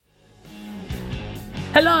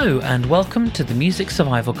Hello and welcome to the Music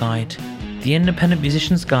Survival Guide, the independent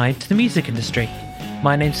musician's guide to the music industry.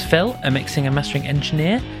 My name's Phil, a mixing and mastering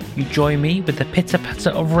engineer. You join me with the pitter-patter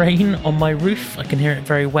of rain on my roof. I can hear it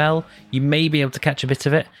very well. You may be able to catch a bit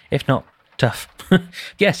of it. If not, tough.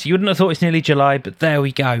 Yes, you wouldn't have thought it's nearly July, but there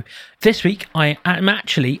we go. This week, I am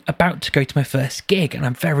actually about to go to my first gig, and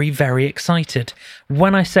I'm very, very excited.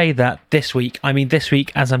 When I say that this week, I mean this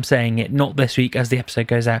week as I'm saying it, not this week as the episode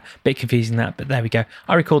goes out. Bit confusing that, but there we go.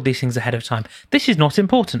 I record these things ahead of time. This is not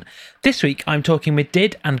important. This week, I'm talking with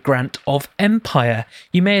Did and Grant of Empyre.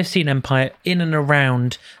 You may have seen Empyre in and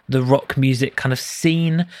around the rock music kind of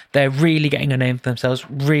scene. They're really getting a name for themselves.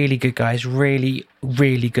 Really good guys. Really,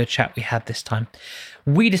 really good chat we had this time.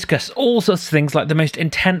 We discuss all sorts of things like the most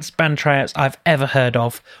intense band tryouts I've ever heard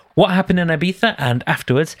of, what happened in Ibiza and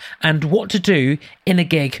afterwards, and what to do in a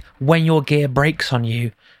gig when your gear breaks on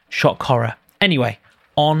you. Shock horror. Anyway,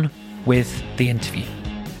 on with the interview.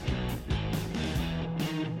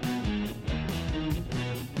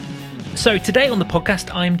 So today on the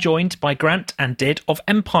podcast, I'm joined by Grant and Did of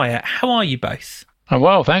Empyre. How are you both? Oh,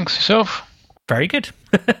 well, thanks. Yourself? Very good.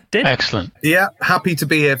 Did? Excellent. Yeah, happy to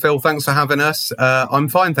be here, Phil. Thanks for having us. I'm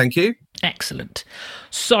fine, thank you. Excellent.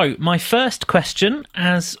 So my first question,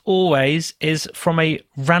 as always, is from a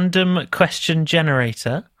random question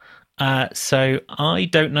generator. So I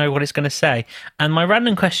don't know what it's going to say. And my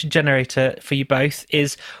random question generator for you both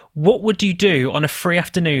is, what would you do on a free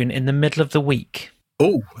afternoon in the middle of the week?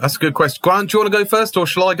 Oh, that's a good question. Grant, do you want to go first or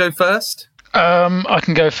shall I go first? I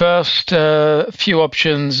can go first. A few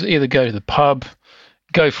options: either go to the pub,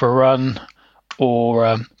 go for a run,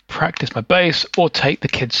 or practice my bass, or take the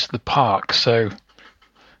kids to the park. So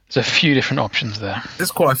there's a few different options there.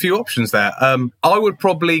 There's quite a few options there. I would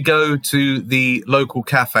probably go to the local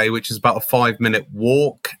cafe, which is about a 5-minute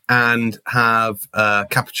walk, and have a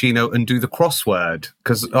cappuccino and do the crossword,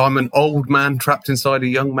 because I'm an old man trapped inside a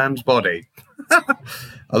young man's body.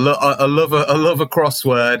 I love a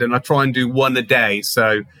crossword, and I try and do one a day.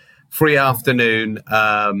 So free afternoon,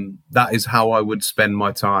 that is how I would spend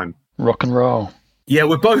my time. Rock and roll. Yeah,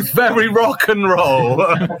 we're both very rock and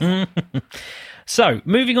roll. So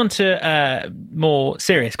moving on to more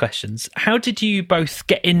serious questions. How did you both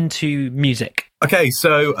get into music? Okay,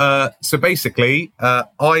 so basically,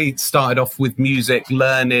 I started off with music,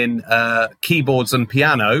 learning keyboards and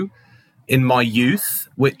piano in my youth,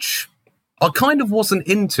 which I kind of wasn't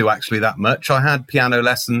into actually that much. I had piano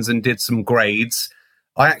lessons and did some grades.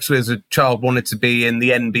 I actually, as a child, wanted to be in the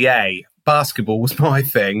NBA. Basketball was my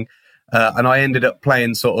thing. And I ended up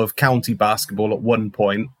playing sort of county basketball at one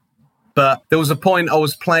point. But there was a point I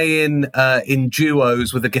was playing in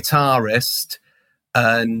duos with a guitarist,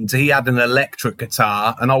 and he had an electric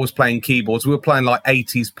guitar and I was playing keyboards. We were playing like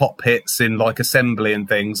 80s pop hits in like assembly and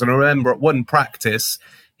things. And I remember at one practice,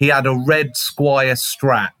 he had a red Squire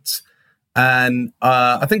Strat. And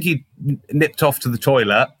I think he nipped off to the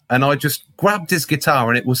toilet, and I just grabbed his guitar,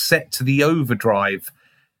 and it was set to the overdrive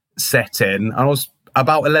setting. I was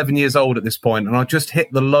about 11 years old at this point, and I just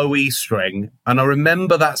hit the low E string. And I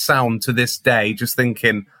remember that sound to this day, just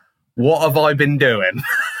thinking, what have I been doing?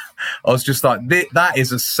 I was just like, that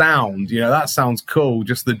is a sound, that sounds cool,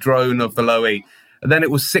 just the drone of the low E. And then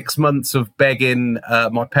it was 6 months of begging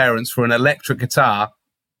my parents for an electric guitar.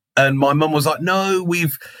 And my mum was like, no,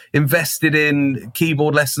 we've invested in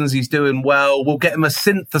keyboard lessons. He's doing well. We'll get him a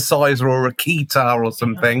synthesizer or a keytar or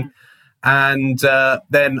something. And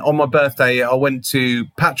then on my birthday, I went to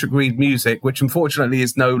Patrick Reed Music, which unfortunately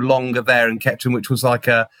is no longer there in Ketchum, which was like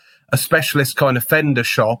a specialist kind of Fender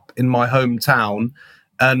shop in my hometown.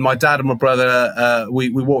 And my dad and my brother, we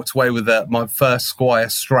walked away with my first Squire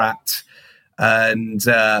Strat. And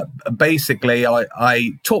basically,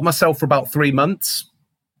 I taught myself for about 3 months.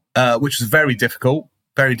 Which was very difficult.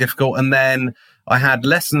 And then I had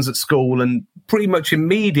lessons at school and pretty much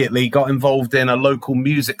immediately got involved in a local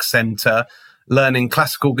music centre, learning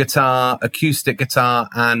classical guitar, acoustic guitar,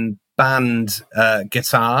 and band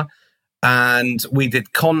guitar. And we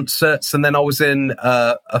did concerts. And then I was in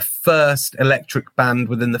a first electric band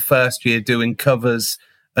within the first year doing covers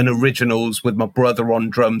and originals with my brother on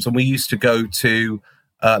drums. And we used to go to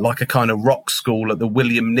like a kind of rock school at the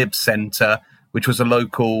William Knibb Centre, which was a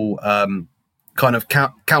local kind of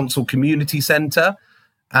council community centre.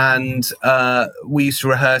 And we used to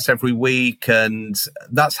rehearse every week, and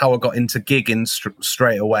that's how I got into gigging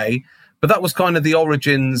straight away. But that was kind of the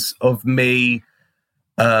origins of me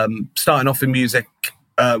starting off in music,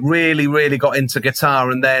 really got into guitar,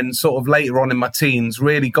 and then sort of later on in my teens,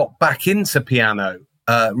 really got back into piano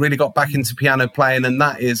playing, and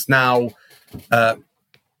that is now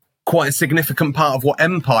quite a significant part of what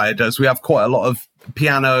Empyre does. We have quite a lot of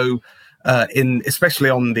piano especially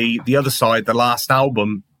on the other side, the last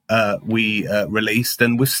album we released,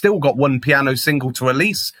 and we've still got one piano single to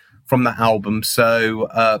release from that album. So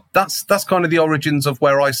that's kind of the origins of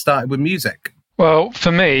where I started with music. Well,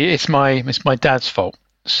 for me, it's my dad's fault.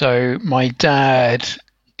 So my dad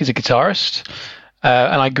is a guitarist,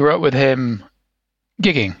 and I grew up with him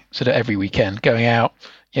gigging sort of every weekend, going out,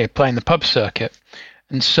 playing the pub circuit.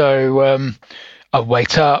 And so I'd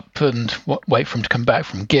wait up and wait for him to come back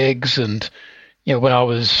from gigs. And, when I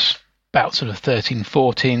was about sort of 13,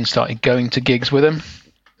 14, started going to gigs with him.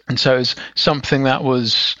 And so it was something that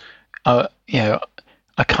was, I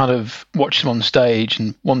kind of watched him on stage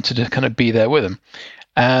and wanted to kind of be there with him.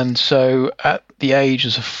 And so at the age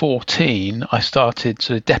of 14, I started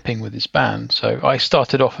sort of depping with his band. So I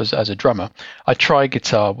started off as a drummer. I tried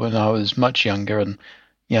guitar when I was much younger and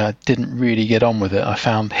didn't really get on with it. I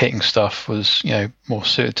found hitting stuff was, more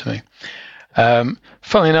suited to me.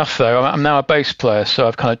 Funnily enough, though, I'm now a bass player, so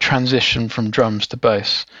I've kind of transitioned from drums to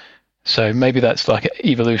bass. So maybe that's like an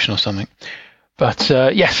evolution or something. But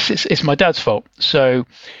yes, it's my dad's fault. So,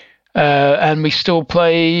 and we still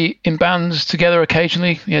play in bands together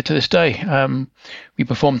occasionally, to this day. We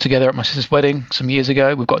performed together at my sister's wedding some years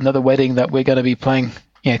ago. We've got another wedding that we're going to be playing,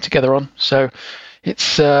 together on. So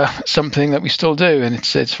it's something that we still do, and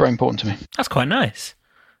it's very important to me. That's quite nice.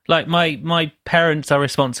 Like my parents are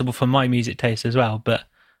responsible for my music taste as well, but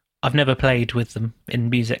I've never played with them in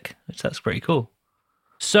music, which that's pretty cool.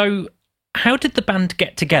 So how did the band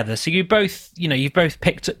get together? So you both, you've both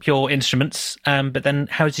picked up your instruments, but then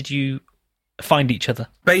how did you find each other?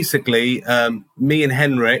 Basically, me and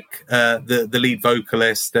Henrik, the lead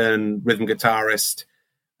vocalist and rhythm guitarist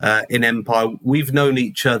in Empyre, we've known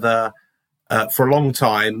each other for a long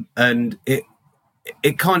time, and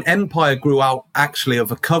Empyre grew out actually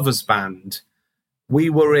of a covers band. We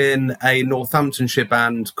were in a Northamptonshire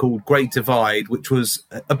band called Great Divide, which was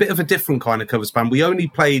a bit of a different kind of covers band. We only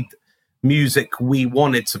played music we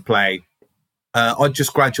wanted to play. I'd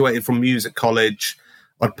just graduated from music college.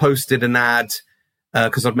 I'd posted an ad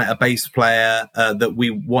because I'd met a bass player that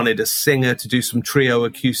we wanted a singer to do some trio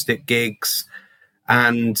acoustic gigs,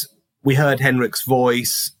 and we heard Henrik's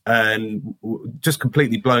voice and just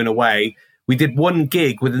completely blown away. We did one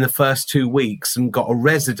gig within the first 2 weeks and got a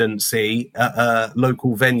residency at a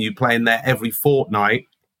local venue, playing there every fortnight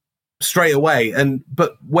straight away.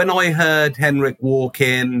 But when I heard Henrik walk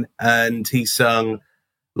in and he sung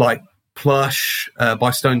like Plush by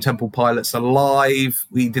Stone Temple Pilots Alive,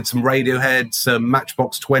 we did some Radiohead, some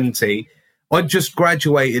Matchbox 20. I'd just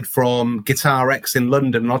graduated from Guitar X in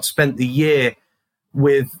London, and I'd spent the year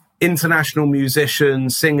with international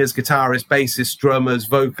musicians, singers, guitarists, bassists, drummers,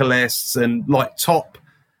 vocalists, and like top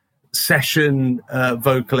session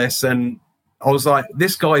vocalists. And I was like,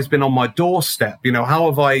 this guy's been on my doorstep. How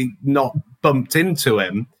have I not bumped into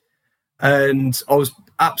him? And I was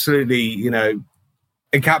absolutely,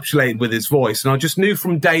 encapsulated with his voice. And I just knew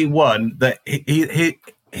from day one that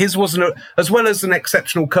his wasn't, as well as an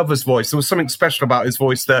exceptional covers voice, there was something special about his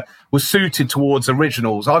voice that was suited towards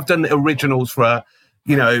originals. I've done originals for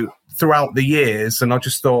throughout the years, and I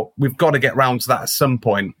just thought we've got to get round to that at some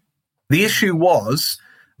point. The issue was,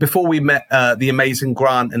 before we met the amazing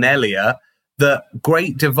Grant and Elia, that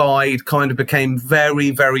Great Divide kind of became very,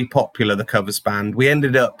 very popular, the covers band. We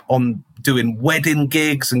ended up on doing wedding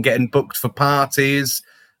gigs and getting booked for parties,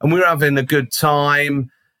 and we were having a good time.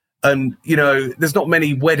 And, there's not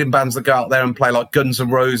many wedding bands that go out there and play like Guns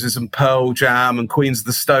N' Roses and Pearl Jam and Queens of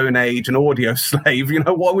the Stone Age and Audio Slave.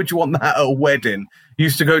 Why would you want that at a wedding? You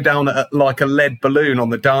used to go down at like a lead balloon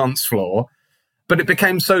on the dance floor. But it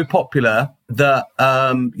became so popular that,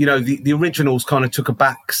 the originals kind of took a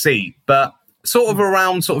back seat. But sort of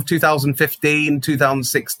around 2015,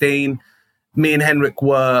 2016, me and Henrik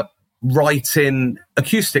were writing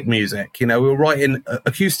acoustic music. We were writing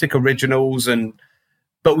acoustic originals,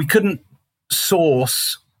 but we couldn't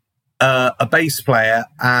source a bass player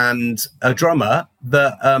and a drummer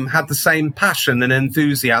that had the same passion and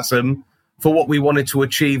enthusiasm for what we wanted to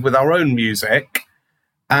achieve with our own music.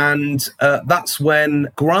 And that's when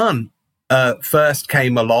Grant first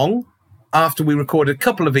came along. After we recorded a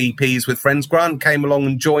couple of EPs with friends, Grant came along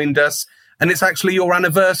and joined us. And it's actually your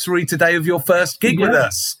anniversary today of your first gig with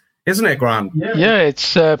us, isn't it, Grant? Yeah,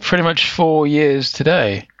 it's pretty much 4 years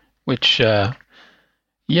today, which...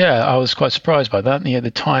 I was quite surprised by that.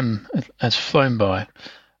 The time has flown by.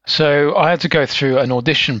 So I had to go through an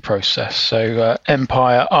audition process. So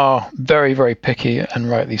Empyre are very, very picky, and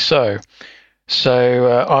rightly so. So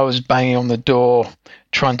I was banging on the door,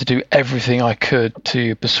 trying to do everything I could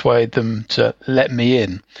to persuade them to let me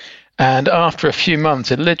in. And after a few months,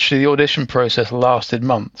 the audition process lasted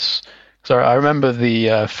months. So I remember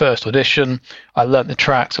the first audition, I learnt the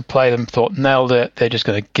tracks, I played them, thought, nailed it, they're just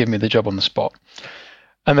going to give me the job on the spot.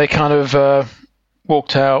 And they kind of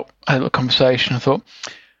walked out, had a little conversation, I thought,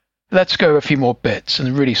 let's go a few more bits,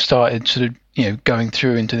 and really started sort of, going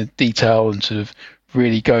through into the detail and sort of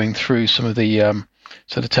really going through some of the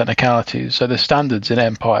sort of technicalities. So the standards in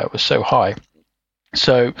Empyre were so high.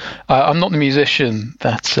 So I'm not the musician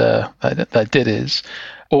that Did is,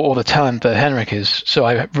 or the talent that Henrik is. So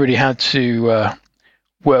I really had to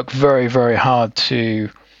work very, very hard to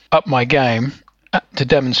up my game to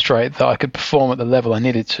demonstrate that I could perform at the level I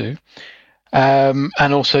needed to,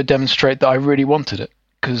 and also demonstrate that I really wanted it.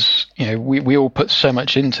 Because we all put so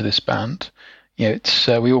much into this band. It's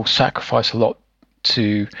we all sacrifice a lot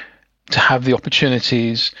to have the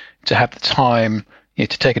opportunities, to have the time, to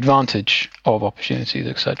take advantage of opportunities,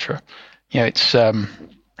 etc.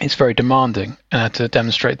 It's very demanding, and I had to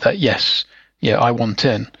demonstrate that yes, I want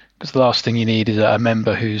in. Because the last thing you need is a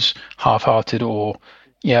member who's half-hearted or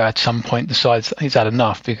at some point decides that he's had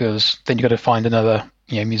enough, because then you've got to find another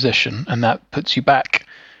musician, and that puts you back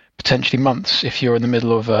potentially months if you're in the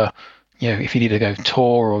middle of if you need to go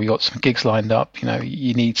tour or you got some gigs lined up.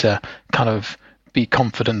 You need to kind of be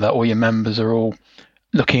confident that all your members are all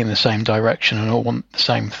looking in the same direction and all want the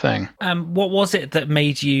same thing. What was it that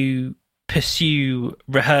made you pursue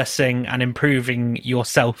rehearsing and improving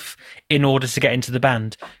yourself in order to get into the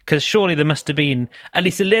band? Because surely there must have been at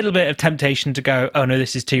least a little bit of temptation to go, oh no,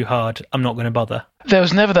 this is too hard, I'm not going to bother. There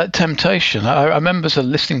was never that temptation. I remember sort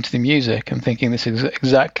of listening to the music and thinking this is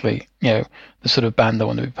exactly the sort of band I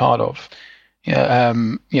want to be part of.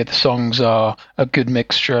 The songs are a good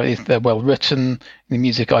mixture. They're well written. The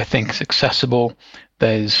music, I think, is accessible.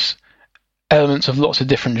 There's elements of lots of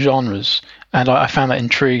different genres, and I found that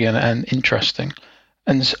intriguing and interesting.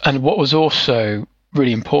 And what was also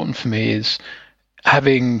really important for me is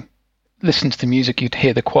having listened to the music, you'd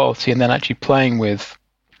hear the quality, and then actually playing with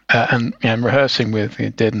and rehearsing with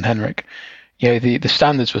Did and Henrik. The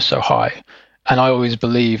standards were so high, and I always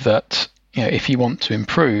believe that if you want to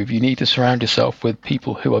improve, you need to surround yourself with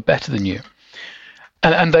people who are better than you.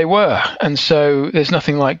 And they were. And so there's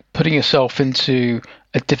nothing like putting yourself into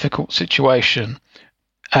a difficult situation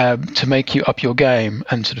to make you up your game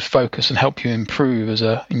and sort of focus and help you improve as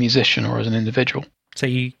a musician or as an individual. So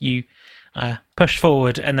you pushed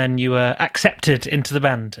forward, and then you were accepted into the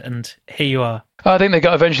band, and here you are. I think they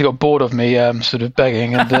eventually got bored of me sort of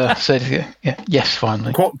begging and said, yes,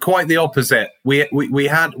 finally. Quite the opposite. We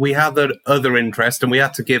had the other interest, and we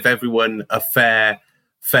had to give everyone a fair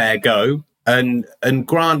go. And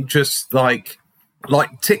Grant just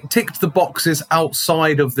ticked the boxes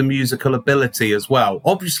outside of the musical ability as well.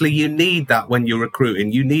 Obviously, you need that when you're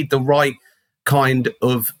recruiting. You need the right kind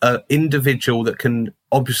of individual that can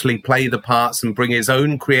obviously play the parts and bring his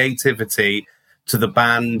own creativity to the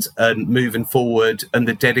band and moving forward, and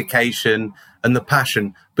the dedication and the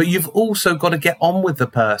passion. But you've also got to get on with the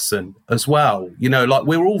person as well.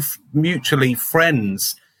 We're all mutually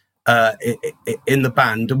friends in the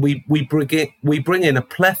band, and we bring in a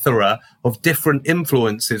plethora of different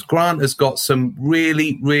influences. Grant has got some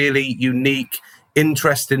really, really unique,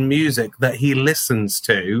 interesting music that he listens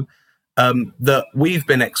to, that we've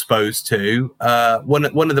been exposed to. One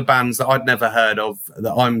of the bands that I'd never heard of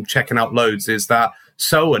that I'm checking out loads is that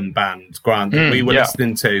Sohan band, Grant, that we were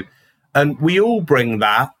listening to, and we all bring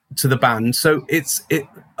that to the band. So this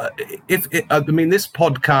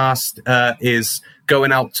podcast is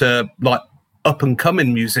going out to up and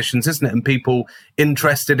coming musicians, isn't it? And people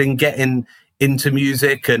interested in getting into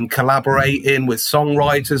music and collaborating with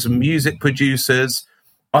songwriters and music producers.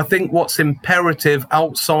 I think what's imperative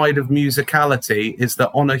outside of musicality is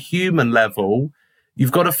that on a human level,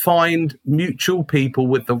 you've got to find mutual people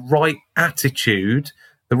with the right attitude,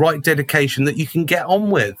 the right dedication that you can get on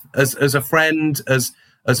with as a friend, as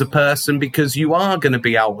a person, because you are going to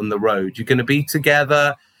be out on the road. You're going to be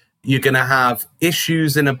together. You're going to have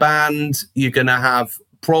issues in a band. You're going to have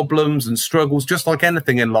problems and struggles, just like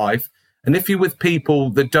anything in life. And if you're with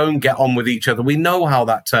people that don't get on with each other, we know how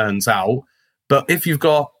that turns out. But if you've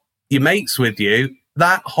got your mates with you,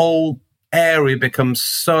 that whole area becomes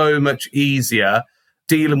so much easier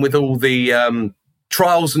dealing with all the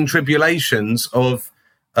trials and tribulations of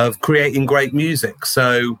creating great music.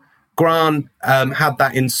 So Grant had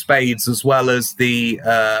that in spades, as well as the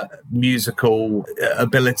musical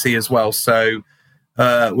ability as well. So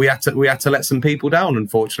we had to let some people down,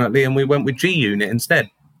 unfortunately, and we went with G Unit instead.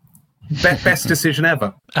 Best decision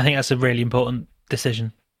ever. I think that's a really important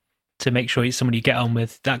decision to make sure it's someone you get on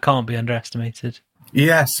with. That can't be underestimated.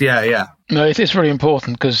 Yes, yeah. No, it's really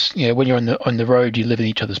important because when you're on the road, you live in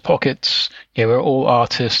each other's pockets. We're all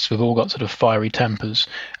artists. We've all got sort of fiery tempers,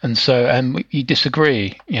 and you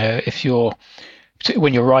disagree.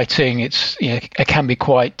 When you're writing, it can be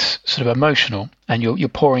quite sort of emotional, and you're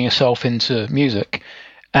pouring yourself into music.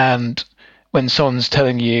 And when someone's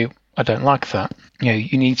telling you, "I don't like that,"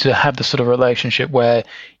 you need to have the sort of relationship where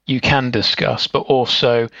you can discuss, but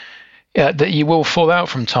also that you will fall out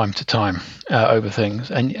from time to time over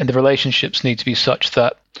things, and the relationships need to be such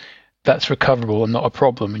that that's recoverable and not a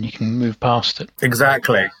problem, and you can move past it.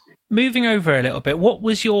 Exactly. Moving over a little bit, what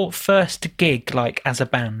was your first gig like as a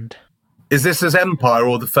band? Is this as Empyre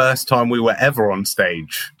or the first time we were ever on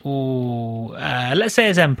stage? Ooh, let's say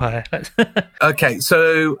as Empyre. Okay,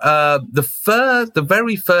 so the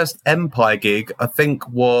very first Empyre gig, I think,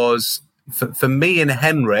 was for me and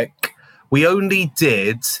Henrik. We only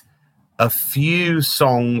did a few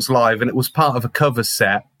songs live, and it was part of a cover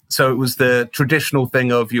set. So it was the traditional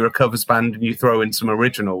thing of you're a covers band and you throw in some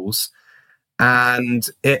originals. And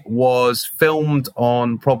it was filmed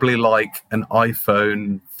on probably like an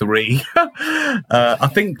iPhone 3. I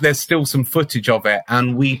think there's still some footage of it.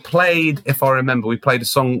 And we played, if I remember, we played a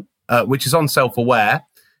song which is on Self-Aware,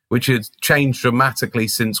 which has changed dramatically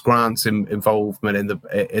since Grant's involvement in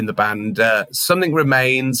the band. Something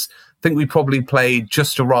Remains. I think we probably played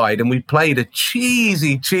Just a Ride, and we played a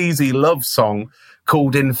cheesy love song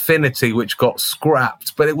called Infinity, which got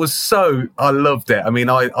scrapped, but it was I loved it. I mean,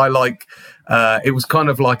 I like, it was kind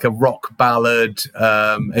of like a rock ballad.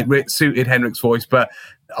 It suited Henrik's voice, but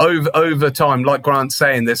over time, like Grant's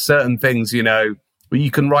saying, there's certain things, where you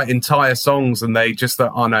can write entire songs and they just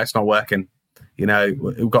thought, oh no, it's not working.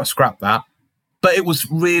 We've got to scrap that. But it was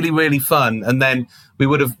really, really fun. And then we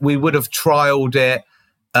would have trialed it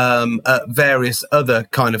at various other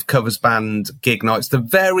kind of covers band gig nights. The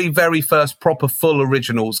very, very first proper full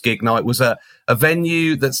originals gig night was a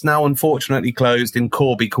venue that's now unfortunately closed in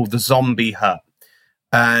Corby called the Zombie Hut.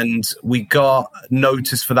 And we got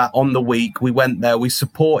notice for that on the week. We went there. We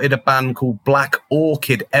supported a band called Black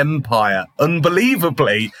Orchid Empire,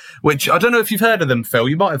 unbelievably, which I don't know if you've heard of them, Phil.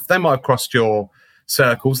 They might have crossed your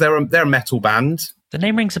circles. They're a metal band. The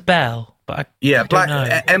name rings a bell. Black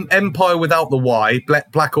Empire without the Y,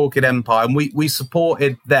 Black Orchid Empire, and we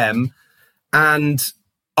supported them, and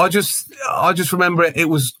I just remember it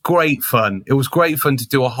was great fun. It was great fun to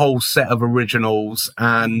do a whole set of originals,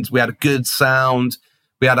 and we had a good sound.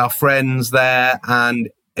 We had our friends there, and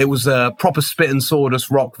it was a proper spit and sawdust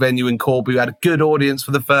rock venue in Corby. We had a good audience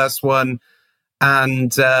for the first one,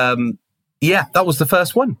 and that was the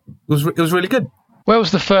first one. It was really good. Where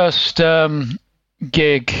was the first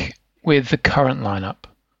gig with the current lineup?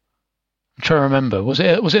 I'm trying to remember. Was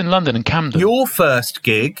it in London and Camden? Your first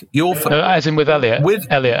gig, as in with Elliot. With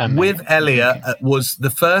Elliot, was the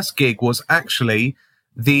first gig. Was actually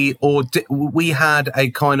we had a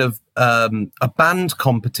kind of a band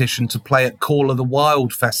competition to play at Call of the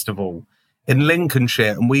Wild Festival in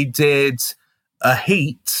Lincolnshire, and we did a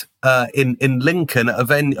heat in Lincoln at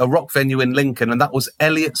a rock venue in Lincoln, and that was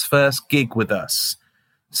Elliot's first gig with us.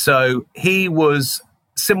 So he was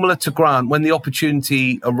similar to Grant. When the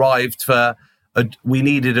opportunity arrived we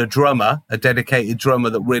needed a drummer, a dedicated drummer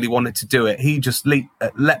that really wanted to do it. He just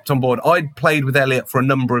leapt on board. I'd played with Elliot for a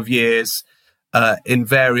number of years in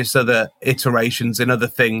various other iterations in other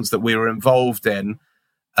things that we were involved in.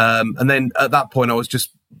 And then at that point, I was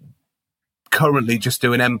just currently just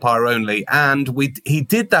doing Empyre only. And he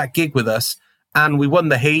did that gig with us, and we won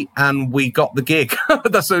the heat and we got the gig.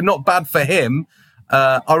 So not bad for him.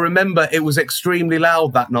 I remember it was extremely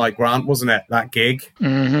loud that night, Grant, wasn't it, that gig?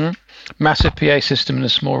 Mm-hmm. Massive PA system in a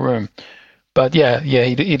small room. But yeah,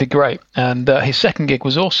 he did great. And his second gig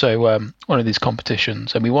was also one of these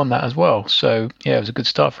competitions, and we won that as well. So yeah, it was a good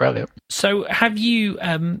start for Elliot. So have you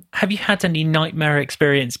had any nightmare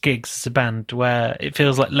experience gigs as a band where it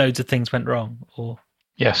feels like loads of things went wrong? Or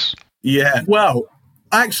yes. Yeah. Well,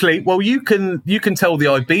 actually, you can tell the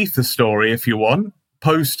Ibiza story if you want.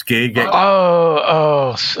 Post gig.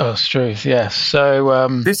 Struth, yes. So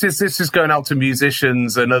this is going out to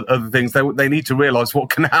musicians and other things. They need to realise what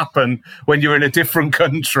can happen when you're in a different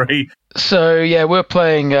country. So yeah, we're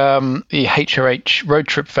playing the HRH Road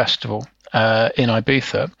Trip Festival in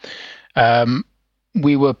Ibiza.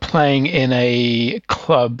 We were playing in a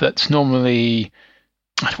club that's normally,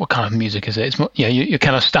 what kind of music is it? It's more, your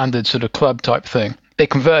kind of standard sort of club type thing. They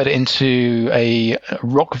converted it into a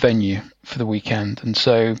rock venue for the weekend, and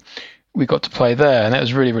so we got to play there, and that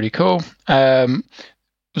was really, really cool. It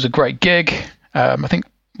was a great gig. I think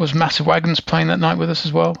was Massive Wagons playing that night with us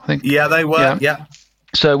as well? I think. Yeah, they were. Yeah.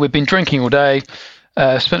 So we'd been drinking all day,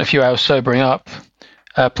 spent a few hours sobering up,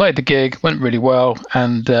 played the gig, went really well,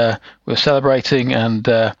 and we were celebrating. And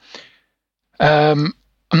I'm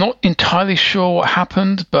not entirely sure what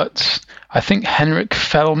happened, but I think Henrik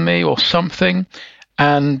fell on me or something,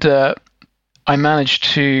 and I managed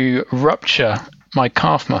to rupture my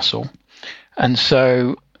calf muscle, and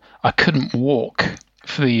so I couldn't walk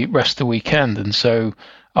for the rest of the weekend, and so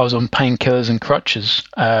I was on painkillers and crutches,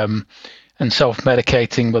 and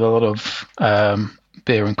self-medicating with a lot of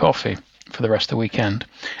beer and coffee for the rest of the weekend.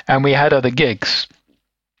 And we had other gigs,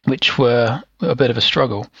 which were a bit of a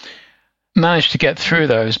struggle. Managed to get through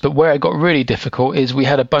those, but where it got really difficult is we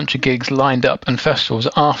had a bunch of gigs lined up and festivals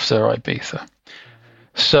after Ibiza.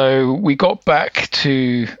 So we got back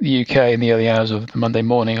to the UK in the early hours of the Monday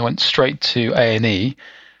morning. I went straight to A&E,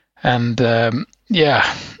 and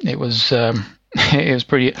it was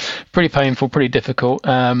pretty painful, pretty difficult,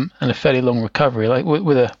 and a fairly long recovery. Like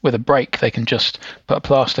with a break, they can just put a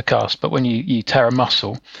plaster cast, but when you tear a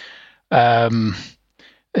muscle,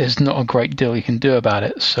 there's not a great deal you can do about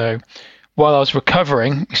it. So while I was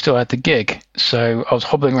recovering, we still had the gig. So I was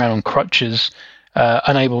hobbling around on crutches,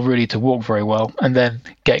 unable really to walk very well, and then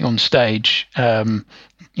getting on stage, because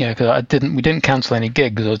we didn't cancel any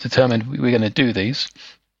gigs. I was determined we were going to do these,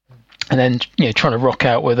 and then trying to rock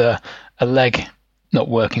out with a leg not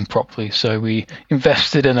working properly. So we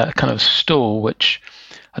invested in a kind of stool, which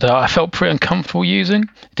I felt pretty uncomfortable using.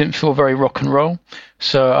 It didn't feel very rock and roll.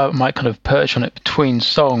 So I might kind of perch on it between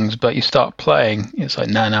songs, but you start playing, it's like,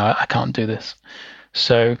 no, I can't do this.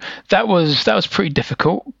 So that was pretty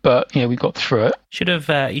difficult, but we got through it.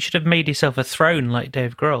 You should have made yourself a throne like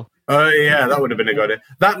Dave Grohl. Oh yeah, that would have been a good idea.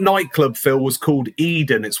 That nightclub, Phil, was called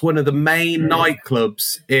Eden. It's one of the main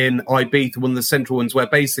nightclubs in Ibiza, one of the central ones, where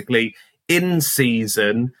basically in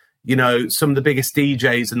season, some of the biggest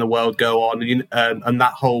DJs in the world go on, and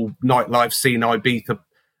that whole nightlife scene, Ibiza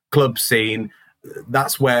club scene,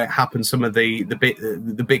 that's where it happens. Some of the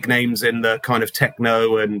big names in the kind of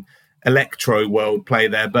techno and electro world play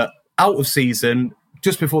there. But out of season,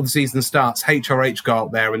 just before the season starts, HRH go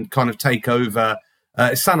out there and kind of take over.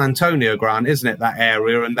 It's San Antonio, Grant, isn't it, that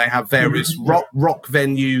area? And they have various rock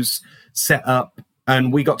venues set up,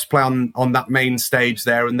 and we got to play on that main stage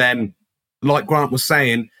there. And then, like Grant was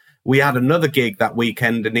saying, we had another gig that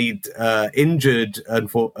weekend, and he'd injured,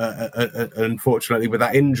 unfortunately, with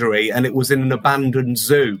that injury, and it was in an abandoned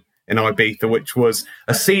zoo in Ibiza, which was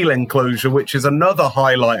a seal enclosure, which is another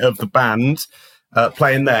highlight of the band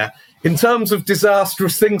playing there. In terms of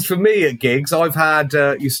disastrous things for me at gigs, I've had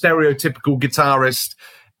your stereotypical guitarist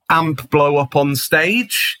amp blow up on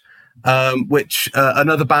stage, which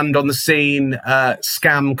another band on the scene,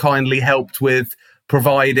 Scam, kindly helped with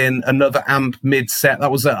providing another amp mid-set.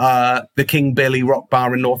 That was at the King Billy Rock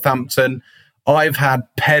Bar in Northampton. I've had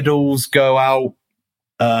pedals go out.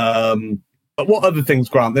 What other things,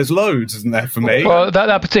 Grant? There's loads, isn't there, for me? Well,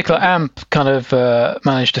 that particular amp kind of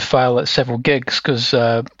managed to fail at several gigs because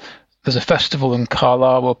there's a festival in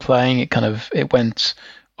Carlisle we're playing. It went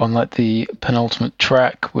on like the penultimate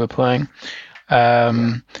track we're playing.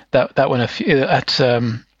 That went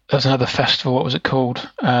there's another festival. What was it called?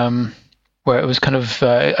 Where it was kind of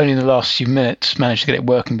only in the last few minutes managed to get it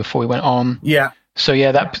working before we went on. Yeah. So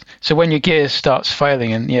so when your gear starts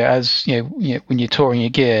failing, and when you're touring your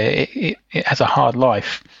gear, it has a hard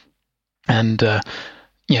life, and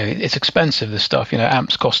it's expensive. This stuff,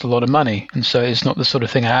 amps cost a lot of money, and so it's not the sort of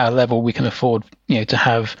thing at our level we can afford, to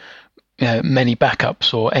have many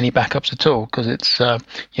backups or any backups at all, because it's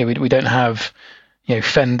we don't have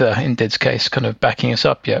Fender in Did's case kind of backing us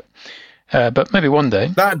up yet. But maybe one day.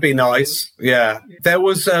 That'd be nice. Yeah. There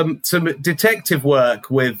was some detective work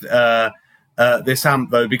with this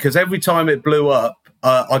amp, though, because every time it blew up,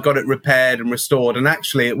 I got it repaired and restored. And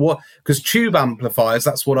actually, it was because tube amplifiers,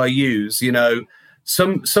 that's what I use.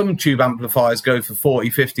 Some tube amplifiers go for 40,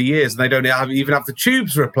 50 years and they don't even have the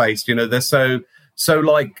tubes replaced. They're so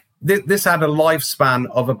like this had a lifespan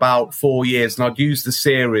of about 4 years. And I'd used the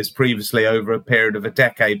series previously over a period of a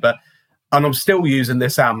decade, and I'm still using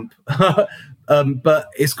this amp, but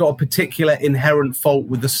it's got a particular inherent fault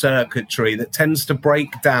with the circuitry that tends to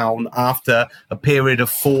break down after a period of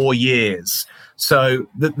 4 years. So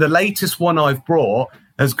the latest one I've brought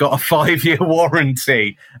has got a 5-year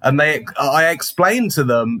warranty. And I explained to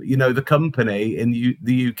them, the company in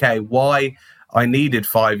the UK, why I needed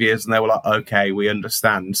 5 years. And they were like, okay, we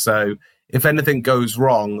understand. So if anything goes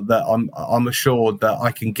wrong, that I'm assured that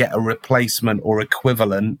I can get a replacement or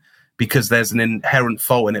equivalent, because there's an inherent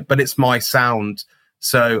fault in it, but it's my sound.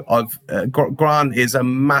 So Grant is a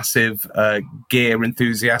massive gear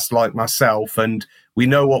enthusiast like myself, and we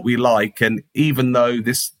know what we like. And even though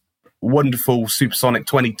this wonderful Supersonic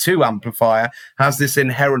 22 amplifier has this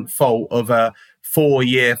inherent fault of a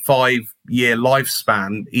 4-year, 5-year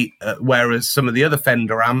lifespan, whereas some of the other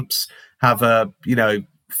Fender amps have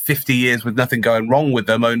 50 years with nothing going wrong with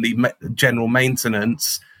them, only general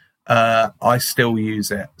maintenance, I still use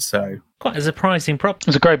it. So quite a surprising prop.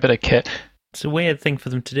 It's a great bit of kit. It's a weird thing for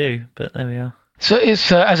them to do, but there we are. So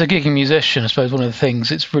it's as a gigging musician, I suppose one of the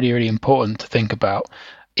things it's really, really important to think about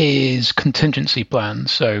is contingency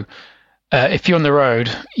plans. So if you're on the road,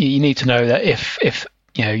 you need to know that if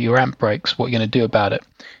your amp breaks, what you're going to do about it.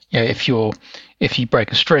 If you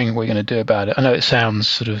break a string, what you're going to do about it. I know it sounds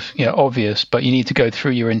sort of obvious, but you need to go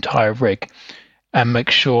through your entire rig and make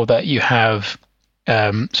sure that you have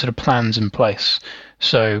sort of plans in place.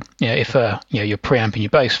 So if your preamp and your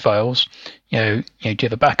bass fails, do you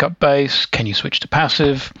have a backup bass? Can you switch to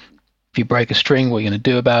passive? If you break a string, what are you going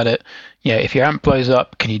to do about it? If your amp blows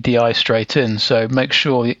up, can you DI straight in? So make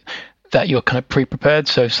sure that you're kind of pre-prepared.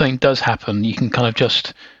 So if something does happen, you can kind of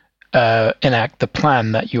just enact the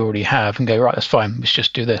plan that you already have and go, right, that's fine, let's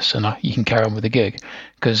just do this, and you can carry on with the gig.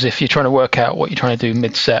 Because if you're trying to work out what you're trying to do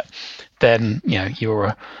mid-set, then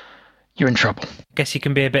you're in trouble. I guess you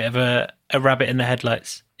can be a bit of a rabbit in the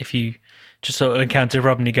headlights if you just sort of encounter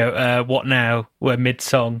Rob and you go, what now? We're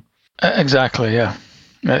mid-song. Exactly, yeah.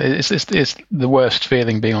 It's the worst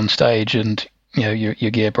feeling being on stage and your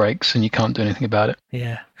gear breaks and you can't do anything about it.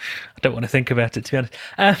 Yeah, I don't want to think about it, to be honest.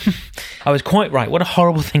 I was quite right. What a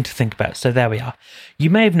horrible thing to think about. So there we are. You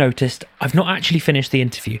may have noticed I've not actually finished the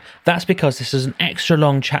interview. That's because this is an extra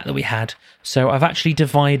long chat that we had. So I've actually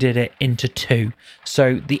divided it into 2.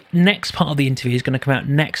 So the next part of the interview is going to come out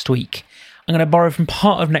next week. I'm going to borrow from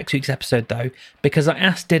part of next week's episode, though, because I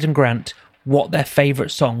asked Did and Grant what their favourite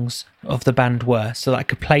songs of the band were so that I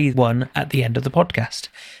could play one at the end of the podcast.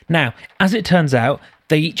 Now, as it turns out,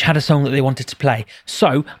 they each had a song that they wanted to play.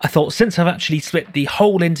 So I thought, since I've actually split the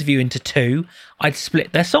whole interview into 2, I'd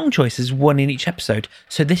split their song choices, one in each episode.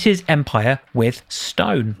 So this is Empyre with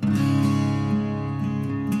Stone.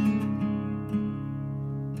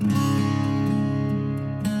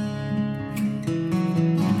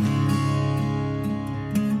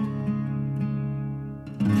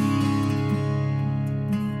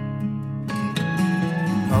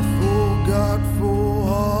 I forgot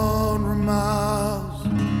 400 miles.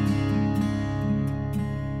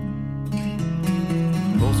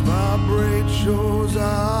 Pulse vibrate shows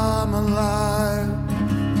I'm alive.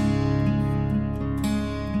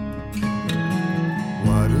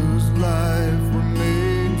 Why does life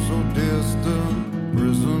remain so distant?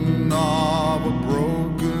 Prison of a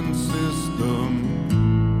broken system.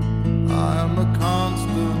 I am a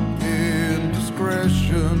constant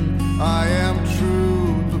indiscretion. I am true.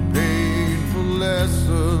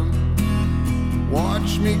 Lesson.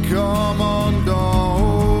 Watch me come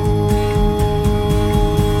undone.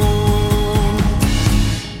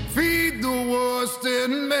 Feed the worst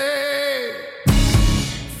in me.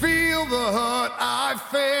 Feel the hurt I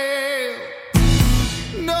feel.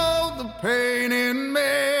 Know the pain in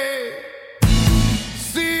me.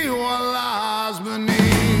 See what lies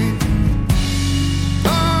beneath.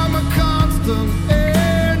 I'm a constant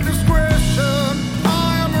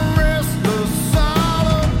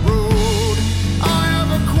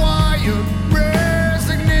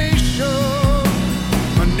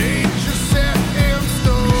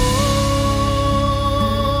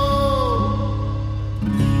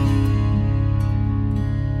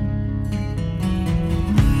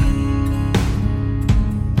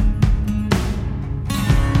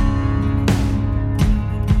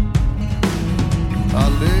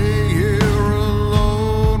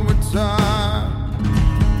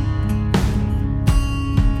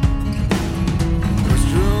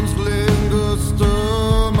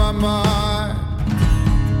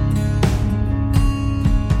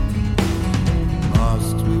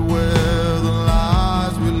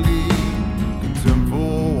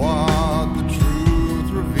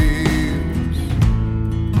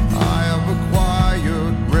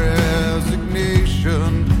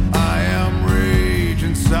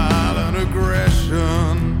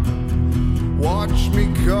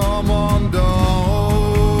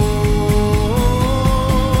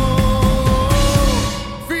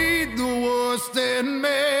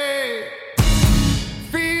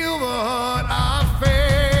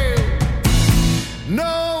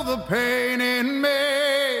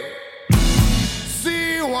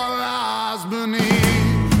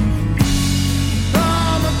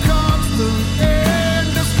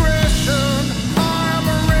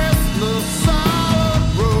silent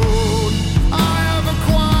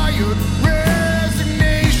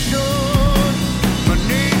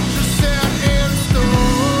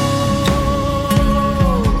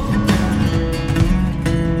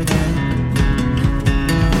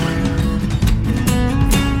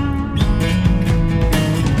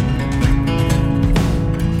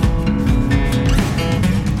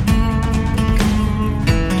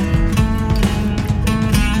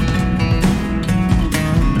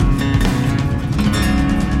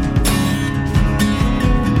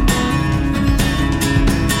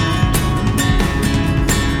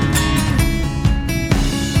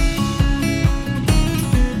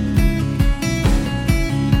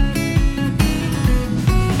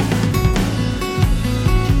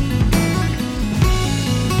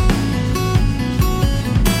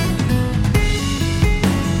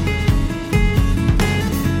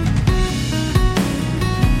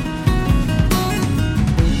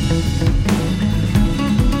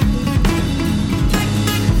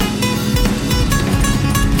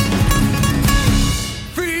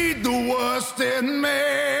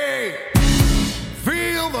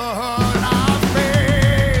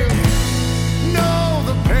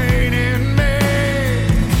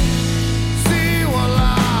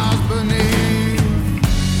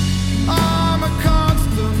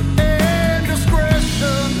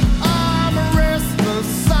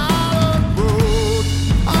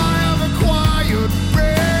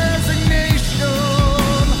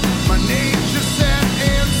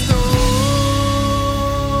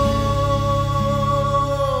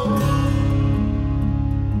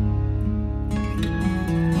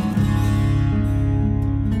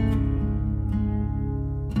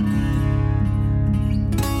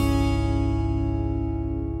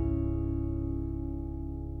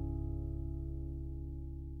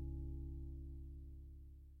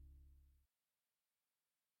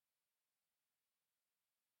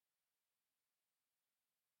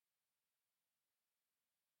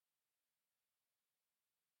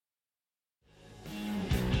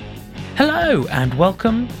Hello and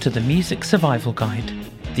welcome to the Music Survival Guide,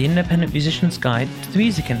 the independent musician's guide to the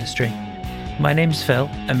music industry. My name's Phil,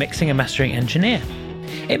 a mixing and mastering engineer.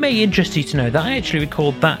 It may interest you to know that I actually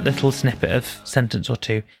record that little snippet of sentence or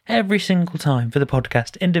two every single time for the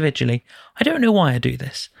podcast individually. I don't know why I do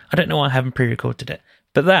this. I don't know why I haven't pre-recorded it.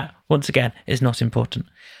 But that, once again, is not important.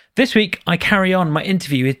 This week, I carry on my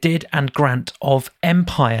interview with Did and Grant of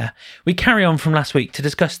Empyre. We carry on from last week to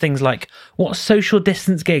discuss things like what social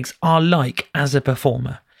distance gigs are like as a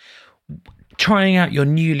performer, trying out your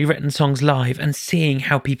newly written songs live and seeing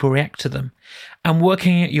how people react to them, and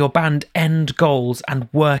working at your band end goals and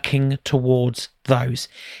working towards those.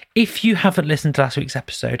 If you haven't listened to last week's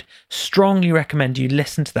episode, strongly recommend you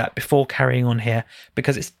listen to that before carrying on here,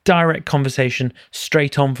 because it's direct conversation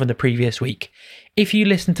straight on from the previous week. If you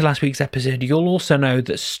listen to last week's episode, you'll also know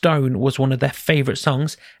that Stone was one of their favourite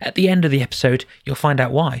songs. At the end of the episode, you'll find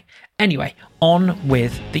out why. Anyway, on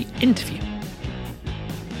with the interview.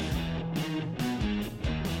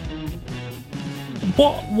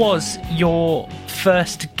 What was your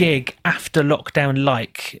first gig after lockdown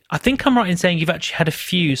like? I think I'm right in saying you've actually had a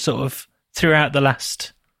few sort of throughout the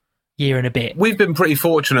last year and a bit. We've been pretty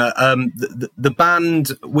fortunate. The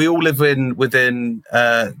band, we all live within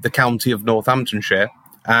the county of Northamptonshire,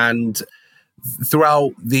 and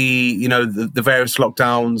throughout the various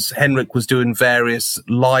lockdowns, Henrik was doing various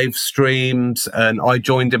live streams, and I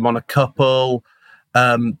joined him on a couple.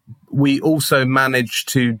 We also managed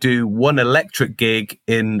to do one electric gig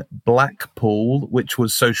in Blackpool, which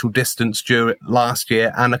was social distance during last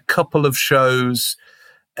year, and a couple of shows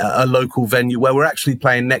at a local venue where we're actually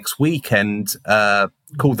playing next weekend,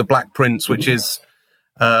 called the Black Prince, which is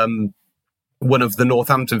one of the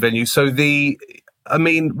Northampton venues. So we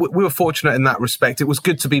were fortunate in that respect. It was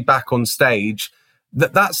good to be back on stage.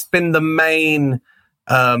 That's been the main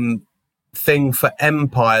thing for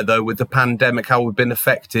Empyre, though, with the pandemic, how we've been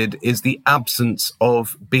affected is the absence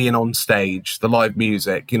of being on stage, the live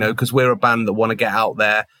music, because we're a band that want to get out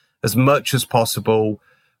there as much as possible.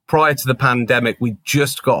 Prior to the pandemic, we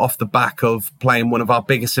just got off the back of playing one of our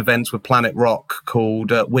biggest events with Planet Rock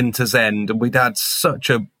called Winter's End, and we'd had such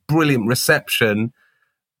a brilliant reception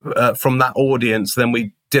from that audience. Then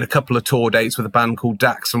we did a couple of tour dates with a band called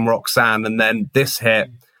Dax and Roxanne, and then this hit.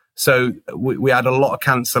 So we had a lot of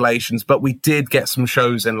cancellations, but we did get some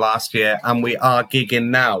shows in last year, and we are gigging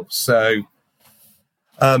now. So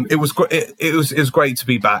it was great to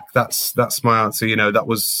be back. That's my answer.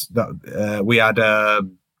 We had a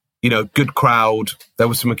good crowd. There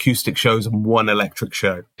were some acoustic shows and one electric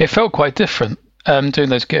show. It felt quite different doing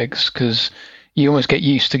those gigs, because you almost get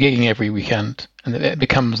used to gigging every weekend, and it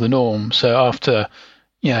becomes the norm. So after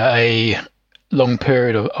a long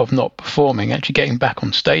period of not performing, actually getting back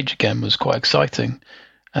on stage again was quite exciting,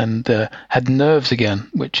 and had nerves again,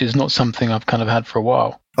 which is not something I've kind of had for a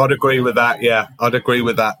while. I'd agree with that. Yeah, I'd agree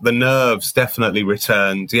with that. The nerves definitely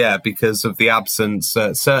returned. Yeah, because of the absence.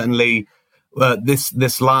 Certainly,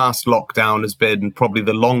 this last lockdown has been probably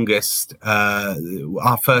the longest.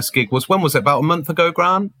 Our first gig was, when was it? About a month ago,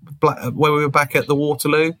 Grant, where we were back at the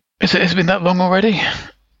Waterloo. Has it been that long already?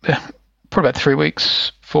 Yeah, probably about 3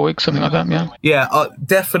 weeks. 4 weeks, something like that, yeah. Yeah,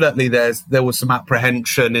 definitely there was some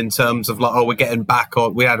apprehension in terms of we're getting back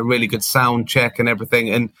on. We had a really good sound check and everything,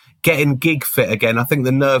 and getting gig fit again. I think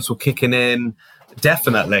the nerves were kicking in.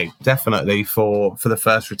 Definitely for the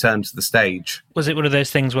first return to the stage. Was it one of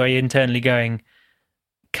those things where you're internally going,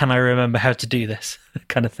 can I remember how to do this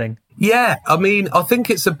kind of thing? Yeah, I think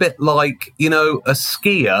it's a bit like, a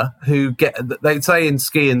skier they say in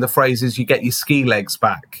skiing, the phrase is you get your ski legs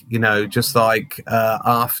back, just like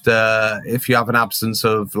after, if you have an absence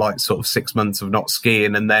of sort of 6 months of not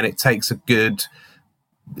skiing, and then it takes a good,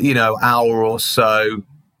 hour or so,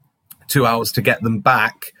 2 hours to get them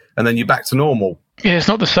back, and then you're back to normal. Yeah, it's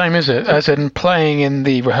not the same, is it? As in, playing in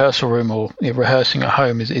the rehearsal room or rehearsing at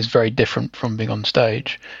home is very different from being on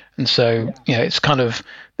stage. And so, it's kind of,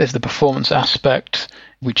 there's the performance aspect,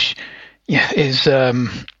 which is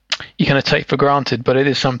you kind of take for granted, but it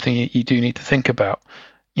is something you do need to think about.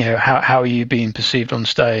 How are you being perceived on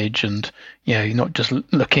stage, and you're not just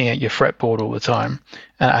looking at your fretboard all the time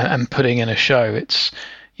and putting in a show.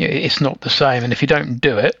 It's not the same, and if you don't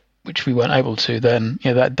do it, which we weren't able to, then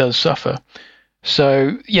that does suffer.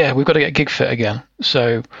 So we've got to get gig fit again.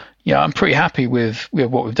 So I'm pretty happy with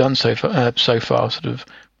what we've done so far. Sort of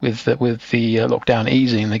with the lockdown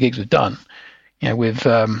easing and the gigs we've done. With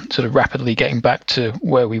sort of rapidly getting back to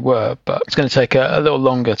where we were, but it's going to take a little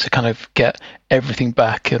longer to kind of get everything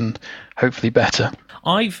back and hopefully better.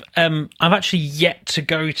 I've actually yet to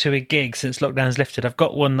go to a gig since lockdown's lifted. I've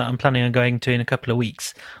got one that I'm planning on going to in a couple of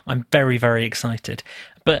weeks. I'm very, very excited.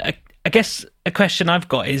 But I guess a question I've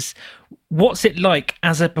got is, what's it like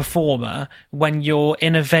as a performer when you're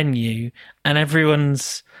in a venue and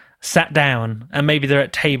everyone's sat down and maybe they're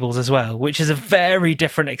at tables as well, which is a very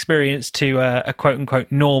different experience to a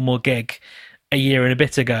quote-unquote normal gig a year and a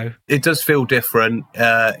bit ago? It does feel different.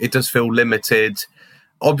 It does feel limited.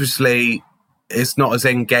 Obviously, it's not as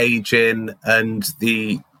engaging, and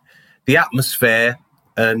the atmosphere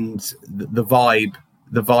and the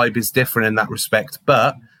vibe is different in that respect.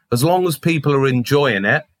 But as long as people are enjoying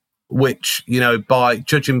it, which, by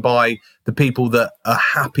judging by the people that are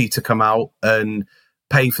happy to come out and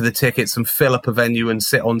pay for the tickets and fill up a venue and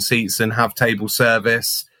sit on seats and have table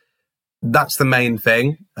service, that's the main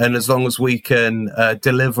thing. And as long as we can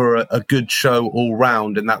deliver a good show all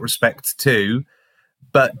round in that respect too,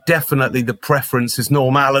 but definitely the preference is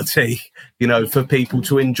normality, for people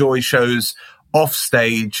to enjoy shows off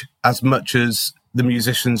stage as much as the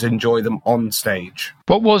musicians enjoy them on stage.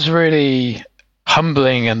 What was really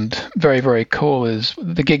humbling and very, very cool is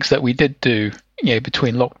the gigs that we did do,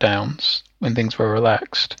 between lockdowns when things were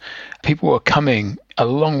relaxed. People were coming a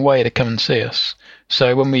long way to come and see us.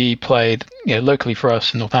 So when we played, locally for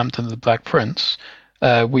us in Northampton, the Black Prince,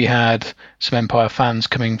 we had some Empyre fans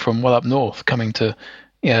coming from well up north, coming to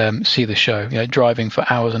see the show, driving for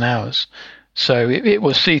hours and hours. So it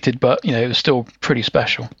was seated, but, it was still pretty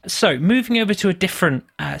special. So moving over to a different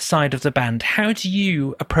side of the band, how do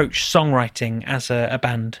you approach songwriting as a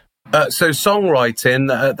band? So songwriting,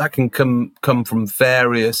 that can come from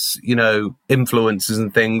various, influences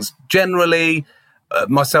and things. Generally,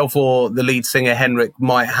 myself or the lead singer, Henrik,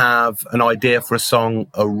 might have an idea for a song,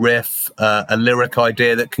 a riff, a lyric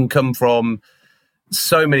idea that can come from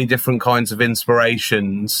so many different kinds of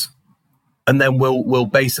inspirations. And then we'll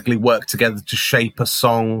basically work together to shape a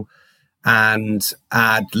song and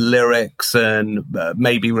add lyrics and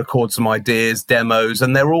maybe record some ideas, demos.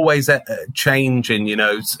 And they're always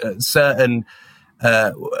changing, certain...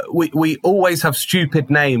 we always have stupid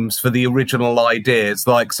names for the original ideas.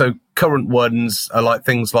 So current ones are like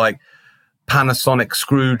things like Panasonic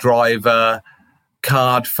Screwdriver,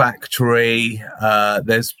 Card Factory.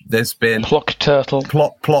 There's been Plock Turtle.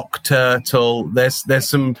 Plock Turtle. There's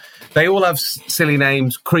some. They all have silly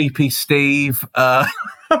names. Creepy Steve.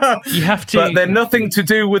 You have to. But they're nothing to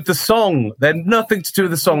do with the song.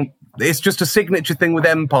 It's just a signature thing with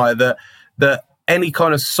Empyre that any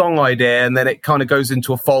kind of song idea, and then it kind of goes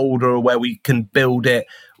into a folder where we can build it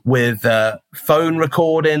with phone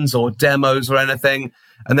recordings or demos or anything.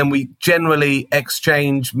 And then we generally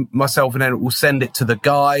exchange, myself and Eric will send it to the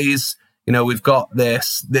guys. We've got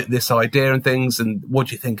this idea and things, and what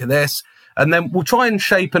do you think of this? And then we'll try and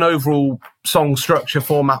shape an overall song structure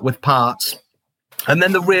format with parts. And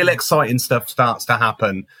then the real exciting stuff starts to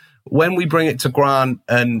happen when we bring it to Grant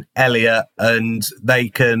and Elliot, and they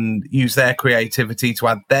can use their creativity to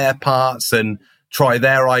add their parts and try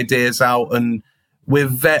their ideas out. And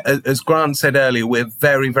as Grant said earlier, we're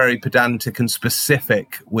very, very pedantic and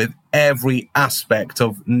specific with every aspect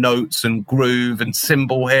of notes and groove and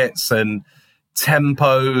cymbal hits and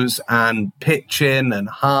tempos and pitching and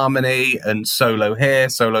harmony and solo here,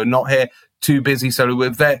 solo not here, too busy solo.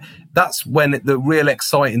 That's when the real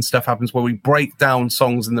exciting stuff happens, where we break down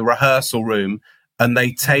songs in the rehearsal room and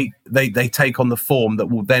they take on the form that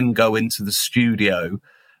will then go into the studio.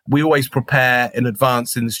 We always prepare in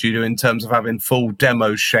advance in the studio in terms of having full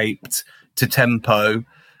demos shaped to tempo,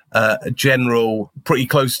 general, pretty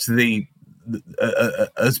close to the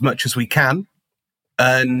as much as we can.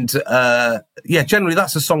 And generally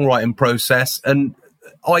that's a songwriting process, and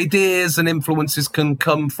ideas and influences can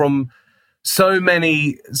come from so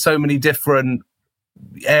many different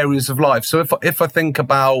areas of life. So if I think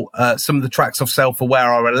about some of the tracks of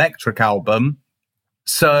Self-Aware, our electric album,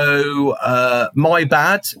 so My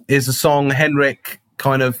Bad is a song Henrik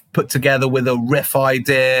kind of put together with a riff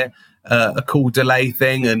idea, a cool delay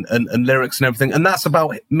thing and lyrics and everything. And that's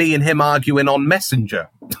about me and him arguing on Messenger.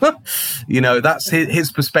 That's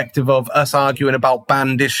his perspective of us arguing about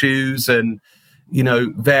band issues and,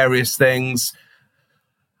 various things.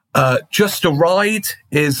 Just a Ride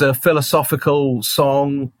is a philosophical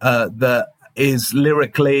song that is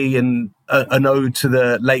lyrically an ode to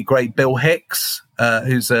the late, great Bill Hicks,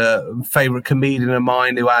 who's a favourite comedian of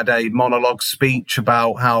mine, who had a monologue speech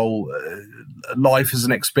about how life as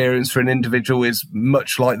an experience for an individual is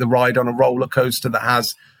much like the ride on a roller coaster that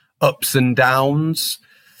has ups and downs.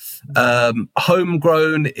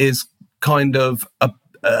 Homegrown is kind of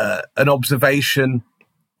an observation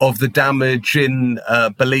of the damage in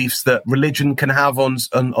beliefs that religion can have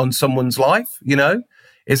on someone's life.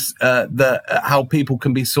 It's how people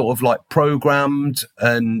can be sort of like programmed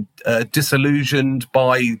and disillusioned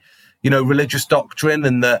by religious doctrine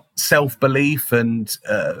and that self-belief and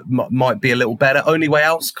might be a little better. Only Way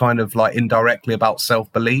Out's kind of like indirectly about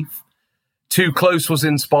self-belief. Too Close was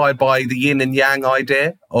inspired by the yin and yang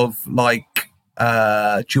idea of like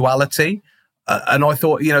duality. And I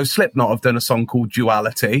thought, Slipknot have done a song called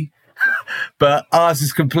Duality, but ours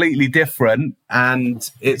is completely different. And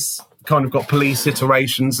it's kind of got police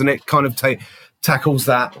iterations, and it kind of tackles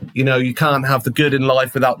that, you can't have the good in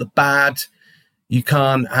life without the bad. You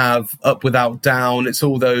can't have up without down. It's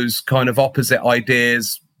all those kind of opposite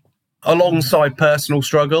ideas alongside personal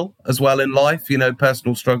struggle as well in life,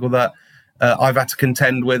 personal struggle that I've had to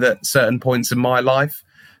contend with at certain points in my life.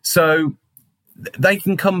 So they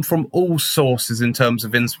can come from all sources in terms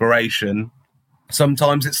of inspiration.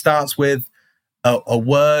 Sometimes it starts with a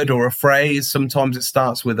word or a phrase. Sometimes it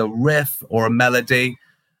starts with a riff or a melody.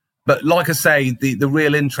 But like I say, the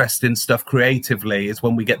real interesting stuff creatively is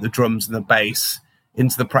when we get the drums and the bass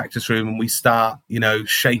into the practice room and we start,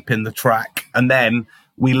 shaping the track. And then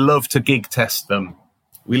we love to gig test them.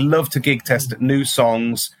 We love to gig test new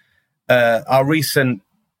songs. Our recent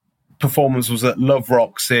performance was at Love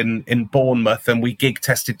Rocks in Bournemouth, and we gig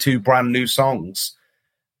tested 2 brand new songs.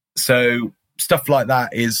 So stuff like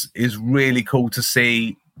that is really cool to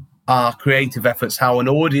see our creative efforts, how an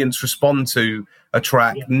audience respond to a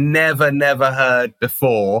track never heard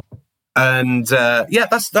before. And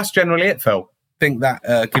that's generally it, Phil. I think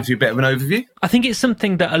that gives you a bit of an overview. I think it's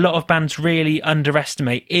something that a lot of bands really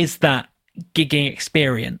underestimate, is that gigging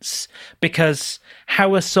experience, because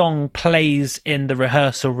how a song plays in the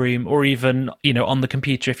rehearsal room or even on the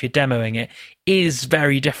computer if you're demoing it is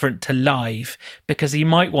very different to live, because you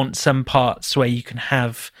might want some parts where you can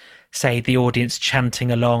have, say, the audience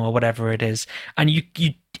chanting along or whatever it is, and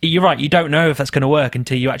you're right, you don't know if that's going to work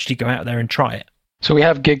until you actually go out there and try it. So we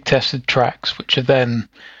have gig tested tracks which are then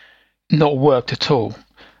not worked at all.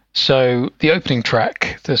 So the opening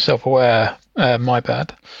track, the Self-Aware, My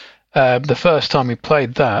Bad, the first time we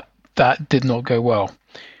played that did not go well,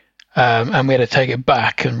 and we had to take it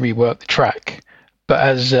back and rework the track. But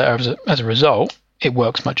as a result, it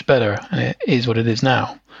works much better, and it is what it is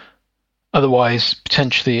now. Otherwise,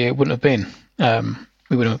 potentially, it wouldn't have been.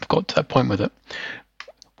 We wouldn't have got to that point with it.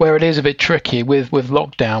 Where it is a bit tricky with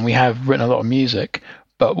lockdown, we have written a lot of music,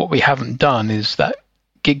 but what we haven't done is that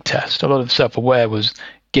gig test. A lot of Self-Aware was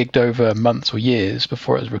gigged over months or years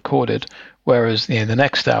before it was recorded, whereas the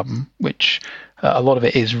next album, which a lot of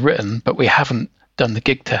it is written, but we haven't done the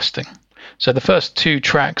gig testing. So the first 2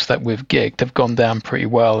 tracks that we've gigged have gone down pretty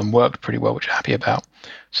well and worked pretty well, which I'm happy about.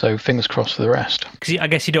 So fingers crossed for the rest. Because I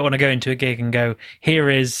guess you don't want to go into a gig and go, here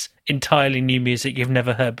is entirely new music you've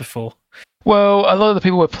never heard before. Well, a lot of the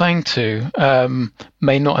people we're playing to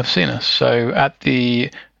may not have seen us. So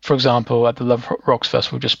for example, at the Love Rocks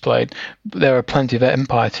Festival we just played, there are plenty of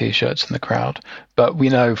Empyre T-shirts in the crowd. But we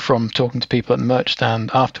know from talking to people at the merch stand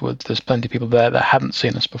afterwards, there's plenty of people there that hadn't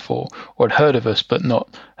seen us before or had heard of us but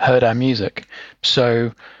not heard our music.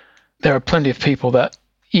 So there are plenty of people that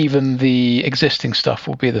even the existing stuff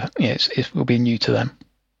will be it will be new to them.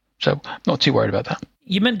 So not too worried about that.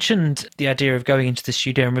 You mentioned the idea of going into the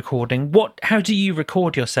studio and recording. How do you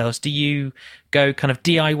record yourselves? Do you go kind of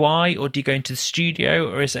DIY, or do you go into the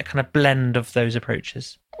studio, or is it kind of blend of those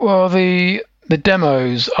approaches? Well, the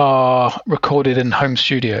demos are recorded in home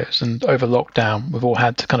studios, and over lockdown, we've all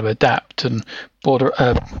had to kind of adapt and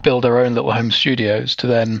build our own little home studios to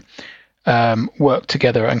then work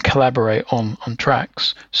together and collaborate on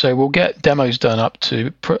tracks. So we'll get demos done up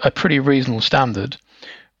to a pretty reasonable standard,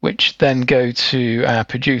 which then go to our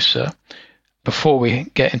producer before we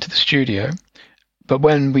get into the studio. But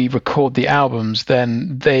when we record the albums,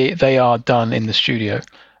 then they are done in the studio.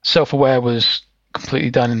 Self-Aware was completely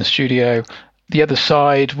done in the studio. The Other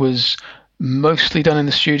Side was mostly done in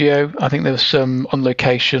the studio. I think there was some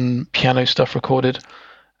on-location piano stuff recorded.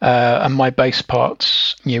 And my bass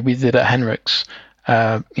parts, we did at Henrik's,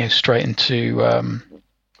 straight into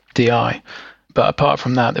DI. But apart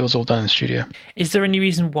from that, it was all done in the studio. Is there any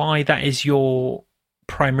reason why that is your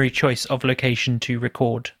primary choice of location to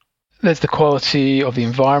record? There's the quality of the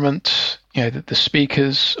environment, the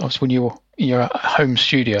speakers. Obviously, when you're in your home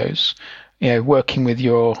studios, working with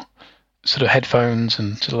your sort of headphones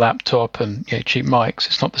and sort of laptop and cheap mics,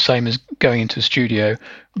 it's not the same as going into a studio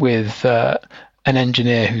with an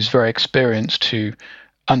engineer who's very experienced, who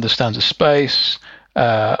understands the space,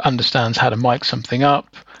 understands how to mic something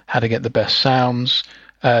up, how to get the best sounds.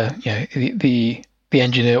 The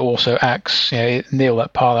engineer also acts, Neil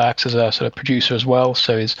at Parla acts as a sort of producer as well.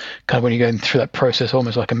 So he's kind of, when you're going through that process,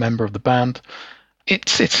 almost like a member of the band.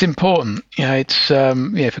 It's important, it's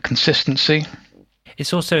for consistency.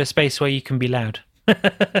 It's also a space where you can be loud.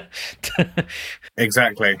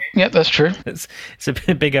 Exactly. Yeah, that's true. It's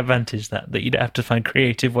a big advantage that you don't have to find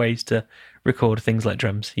creative ways to record things like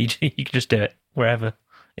drums. You can just do it wherever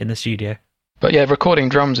in the studio. But yeah, recording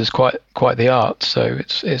drums is quite the art. So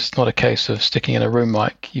it's not a case of sticking in a room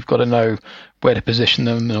mic. You've got to know where to position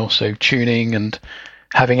them, and also tuning and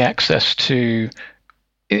having access to.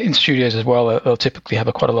 In studios as well, they'll typically have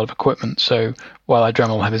quite a lot of equipment. So while our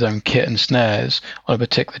drummer will have his own kit and snares on a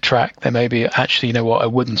particular track, there may be actually, you know what, a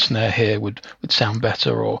wooden snare here would sound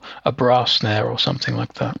better, or a brass snare or something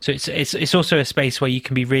like that. So it's also a space where you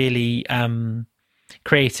can be really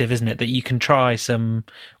creative, isn't it? That you can try some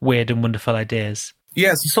weird and wonderful ideas.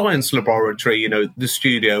 Yeah, it's a science laboratory. You know, the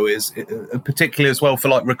studio is particularly as well for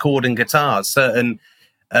like recording guitars. Certain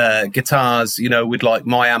guitars, you know, with like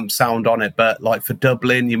my amp sound on it, but like for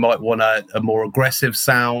doubling, you might want a more aggressive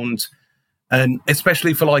sound. And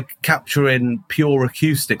especially for like capturing pure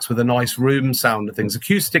acoustics with a nice room sound and things,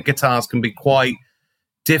 acoustic guitars can be quite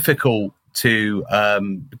difficult to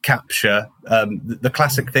capture. The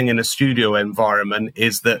classic thing in a studio environment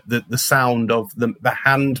is that the sound of the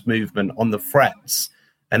hand movement on the frets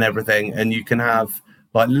and everything. And you can have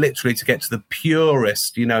like literally to get to the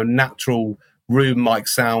purest, you know, natural room mic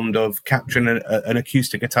sound of capturing an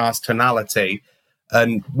acoustic guitar's tonality,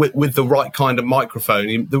 and with the right kind of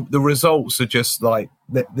microphone, the results are just like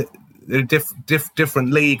they're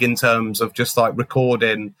different league in terms of just like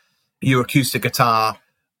recording your acoustic guitar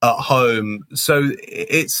at home. So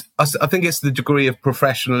I think it's the degree of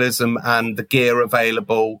professionalism and the gear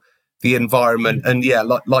available, the environment, and yeah,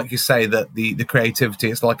 like you say, that the creativity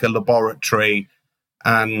is like a laboratory.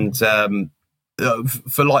 And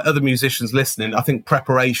for like other musicians listening, I think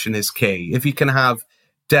preparation is key. If you can have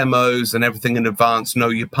demos and everything in advance, know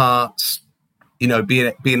your parts, you know,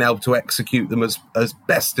 being able to execute them as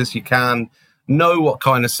best as you can, know what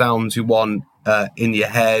kind of sounds you want in your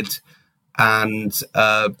head, and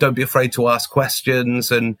don't be afraid to ask questions,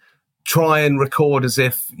 and try and record as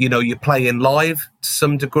if, you know, you're playing live to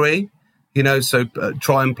some degree, you know, so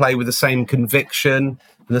try and play with the same conviction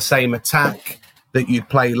and the same attack that you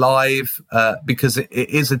play live, because it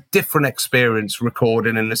is a different experience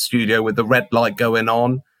recording in the studio with the red light going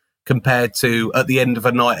on compared to at the end of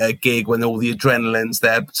a night at a gig when all the adrenaline's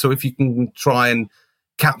there. So if you can try and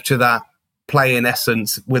capture that playing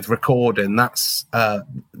essence with recording,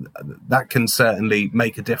 that can certainly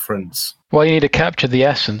make a difference. Well, you need to capture the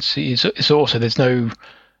essence. It's also there's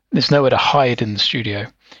nowhere to hide in the studio.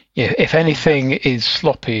 Yeah, if anything is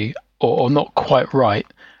sloppy or not quite right,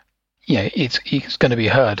 yeah, it's going to be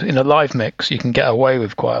heard. In a live mix, you can get away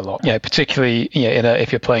with quite a lot. Yeah, particularly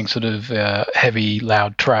if you're playing sort of heavy,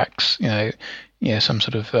 loud tracks. Some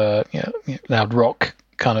sort of loud rock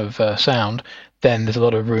kind of sound. Then there's a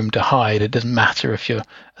lot of room to hide. It doesn't matter if you're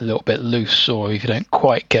a little bit loose or if you don't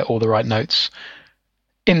quite get all the right notes.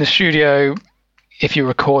 In the studio, if you're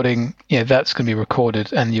recording, that's going to be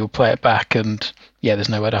recorded and you'll play it back, and there's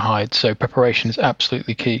nowhere to hide. So preparation is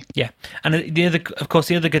absolutely key. Yeah. And the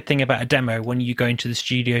other good thing about a demo when you go into the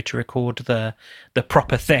studio to record the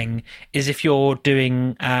proper thing is if you're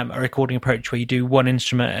doing a recording approach where you do one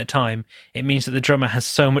instrument at a time, it means that the drummer has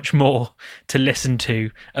so much more to listen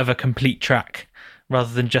to of a complete track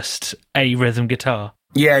rather than just a rhythm guitar.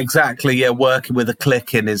 Yeah, exactly. Yeah, working with a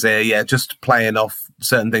click in his ear. Yeah, just playing off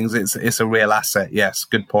certain things. It's a real asset. Yes,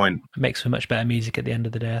 good point. It makes for much better music at the end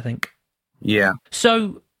of the day, I think. Yeah.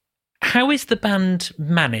 So, how is the band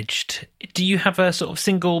managed? Do you have a sort of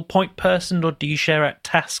single point person, or do you share out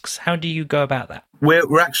tasks? How do you go about that?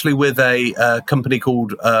 We're actually with a company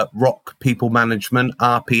called Rock People Management,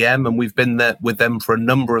 RPM, and we've been there with them for a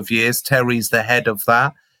number of years. Terry's the head of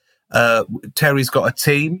that. Terry's got a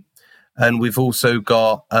team. And we've also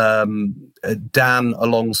got Dan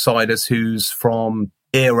alongside us, who's from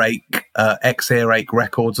Earache, ex-Earache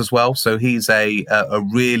Records as well. So he's a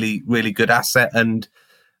really, really good asset. And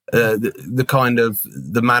the kind of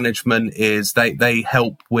the management is they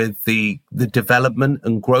help with the development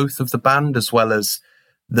and growth of the band, as well as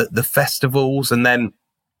the festivals. And then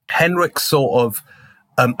Henrik's sort of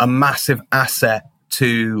a massive asset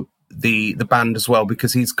to the band as well,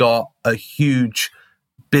 because he's got a huge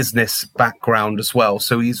business background as well.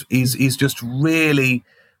 So he's just really,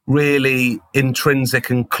 really intrinsic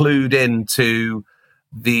and clued into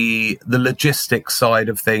the logistics side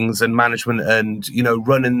of things and management and,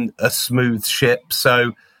 running a smooth ship.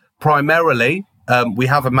 So primarily, we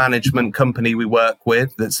have a management company we work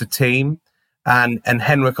with that's a team, and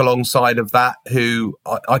Henrik alongside of that, who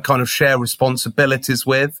I kind of share responsibilities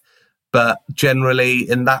with. But generally,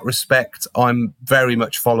 in that respect, I'm very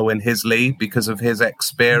much following his lead because of his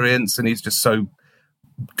experience, and he's just so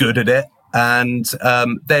good at it. And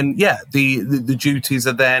then, the duties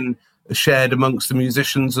are then shared amongst the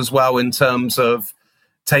musicians as well, in terms of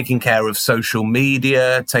taking care of social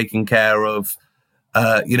media, taking care of,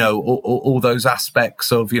 all those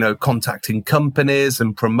aspects of, contacting companies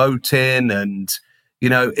and promoting, and,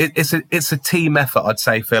 it's a team effort, I'd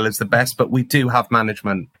say, Phil, is the best, but we do have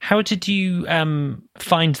management. How did you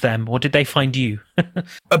find them, or did they find you?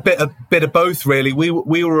 A bit of both, really. We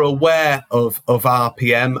were aware of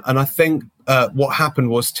RPM, and I think what happened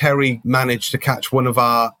was Terry managed to catch one of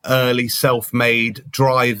our early self-made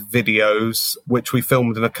drive videos, which we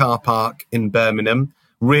filmed in a car park in Birmingham.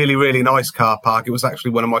 Really, really nice car park. It was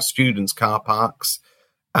actually one of my students' car parks,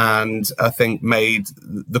 and I think made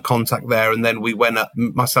the contact there. And then we went up,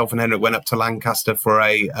 myself and Henrik went up to Lancaster for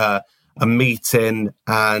a meeting.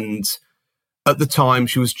 And at the time,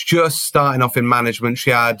 she was just starting off in management.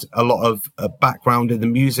 She had a lot of background in the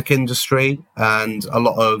music industry and a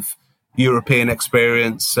lot of European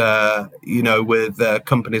experience, with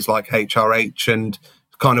companies like HRH, and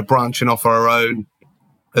kind of branching off her own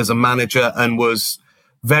as a manager, and was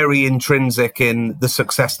very intrinsic in the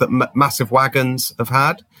success that Massive Wagons have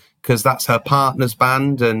had, because that's her partner's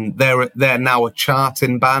band, and they're now a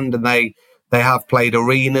charting band, and they have played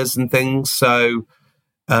arenas and things. So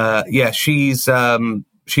she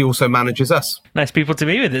also manages us. Nice people to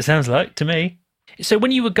be with, it sounds like to me. So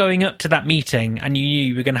when you were going up to that meeting and you knew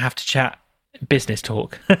you were going to have to chat business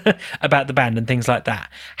talk about the band and things like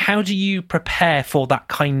that, how do you prepare for that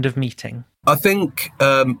kind of meeting? I think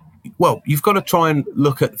you've got to try and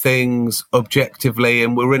look at things objectively,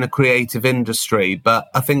 and we're in a creative industry, but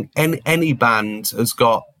I think any band has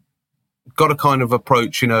got a kind of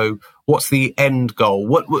approach, what's the end goal?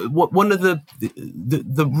 What one of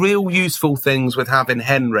the real useful things with having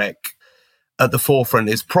Henrik at the forefront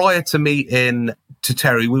is, prior to meeting to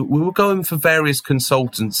Terry, we were going for various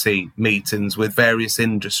consultancy meetings with various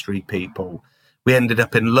industry people. We ended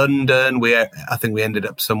up in London. I think we ended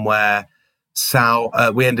up somewhere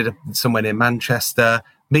south. We ended up somewhere near Manchester,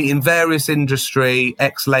 meeting various industry,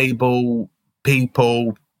 ex-label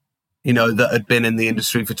people, that had been in the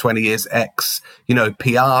industry for 20 years,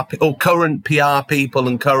 PR or current PR people,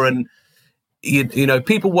 and current,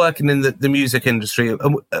 people working in the music industry.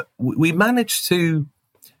 And we managed to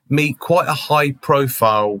meet quite a high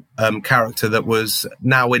profile character that was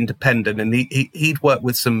now independent, and he'd worked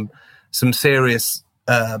with some serious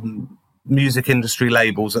music industry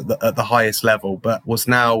labels at the highest level, but was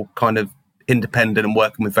now kind of independent and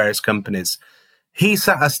working with various companies. He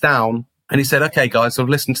sat us down and he said, "Okay, guys, I've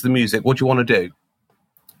listened to the music. What do you want to do?"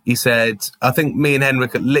 He said, I think me and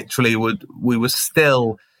Henrik literally we were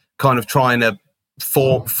still kind of trying to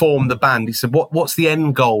form the band. He said, what's the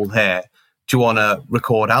end goal here? Do you want to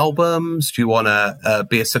record albums? Do you want to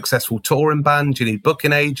be a successful touring band? Do you need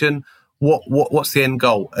booking agent? What's the end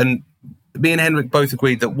goal? And me and Henrik both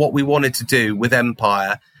agreed that what we wanted to do with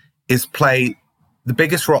Empyre is play the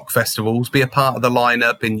biggest rock festivals, be a part of the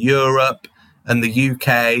lineup in Europe and the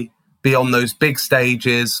UK, be on those big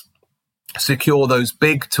stages, secure those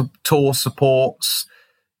big tour supports,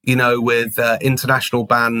 with international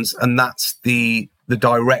bands, and that's the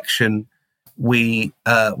direction we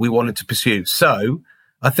wanted to pursue. So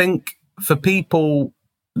I think for people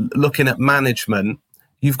looking at management,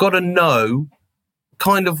 you've got to know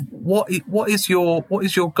kind of what is your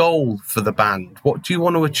goal for the band? What do you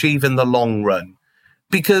want to achieve in the long run?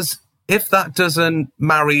 Because if that doesn't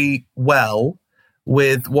marry well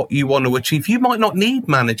with what you want to achieve, you might not need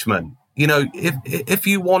management. If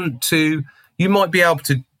you want to, you might be able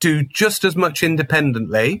to do just as much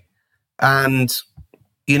independently, and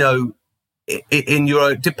in your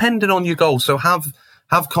own, depending on your goal. So have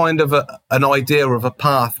kind of an idea of a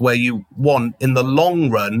path where you want in the long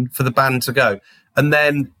run for the band to go, and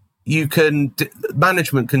then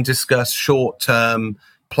management can discuss short-term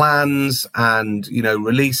plans and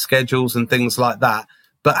release schedules and things like that,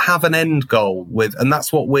 but have an end goal and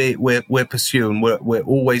that's what we're pursuing. We're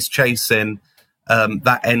always chasing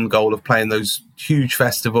that end goal of playing those huge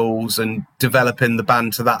festivals and developing the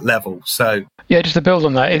band to that level. So yeah, just to build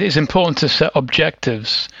on that, it is important to set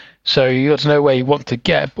objectives. So you got to know where you want to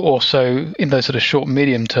get, but also in those sort of short,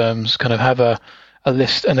 medium terms, kind of have a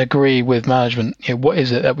list and agree with management, what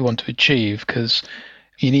is it that we want to achieve? Because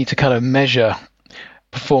you need to kind of measure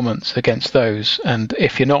performance against those. And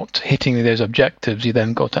if you're not hitting those objectives, you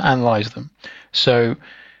then got to analyze them. So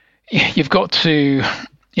you've got to,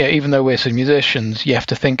 even though we're sort of musicians, you have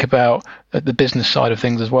to think about the business side of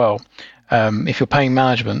things as well. If you're paying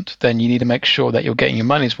management, then you need to make sure that you're getting your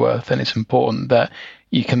money's worth, and it's important that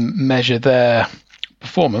you can measure their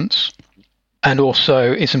performance And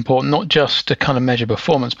also, it's important not just to kind of measure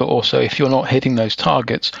performance, but also if you're not hitting those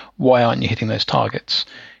targets, why aren't you hitting those targets?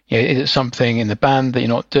 Is it something in the band that you're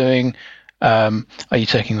not doing? Are you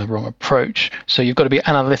taking the wrong approach? So you've got to be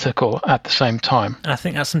analytical at the same time. I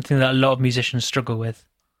think that's something that a lot of musicians struggle with,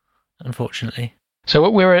 unfortunately. So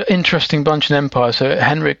we're an interesting bunch in Empyre. So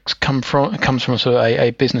Henrik comes from sort of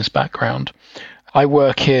a business background. I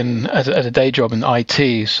work as a day job in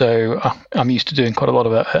IT, so I'm used to doing quite a lot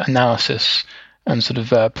of analysis and sort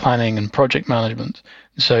of planning and project management.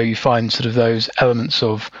 So you find sort of those elements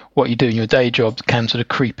of what you do in your day job can sort of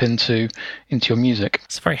creep into your music.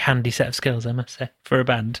 It's a very handy set of skills, I must say, for a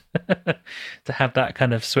band to have that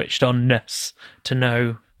kind of switched onness to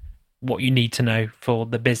know what you need to know for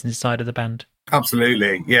the business side of the band.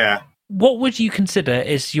 Absolutely, yeah. What would you consider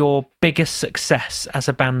is your biggest success as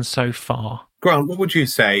a band so far? Grant, what would you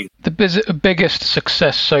say? The biggest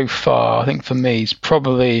success so far, I think for me, is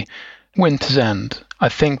probably Winter's End. I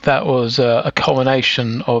think that was a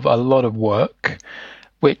culmination of a lot of work,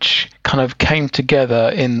 which kind of came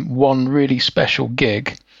together in one really special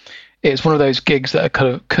gig. It's one of those gigs that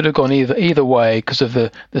could have gone either way because of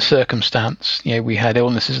the circumstance. We had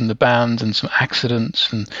illnesses in the band and some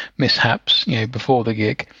accidents and mishaps, before the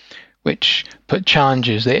gig, which put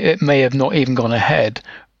challenges. It may have not even gone ahead,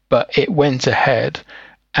 but it went ahead,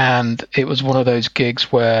 and it was one of those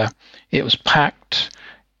gigs where it was packed.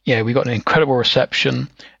 We got an incredible reception.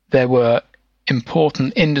 There were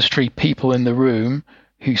important industry people in the room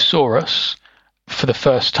who saw us for the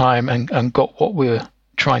first time and got what we were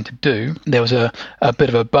trying to do. There was a bit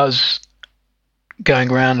of a buzz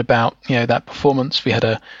going around about that performance. We had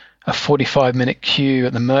a 45-minute queue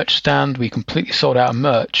at the merch stand. We completely sold out of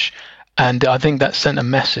merch, and I think that sent a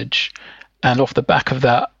message. And off the back of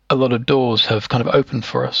that, a lot of doors have kind of opened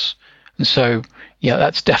for us. And so,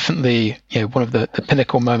 that's definitely one of the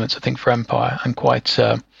pinnacle moments, I think, for Empyre, and quite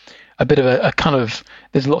a bit of a kind of,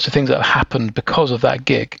 there's lots of things that have happened because of that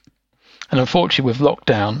gig. And unfortunately, with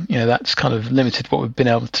lockdown, that's kind of limited what we've been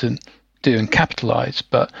able to do and capitalize.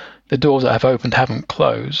 But the doors that have opened haven't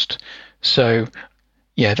closed. So,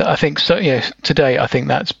 I think so. Today, I think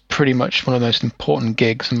that's pretty much one of the most important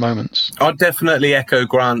gigs and moments. I'd definitely echo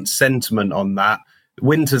Grant's sentiment on that.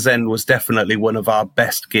 Winter's End was definitely one of our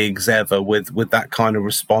best gigs ever with that kind of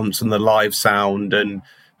response and the live sound, and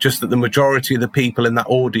just that the majority of the people in that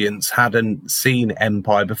audience hadn't seen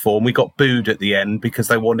Empyre before, and we got booed at the end because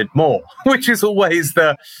they wanted more, which is always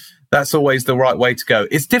that's always the right way to go.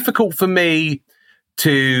 It's difficult for me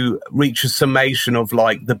to reach a summation of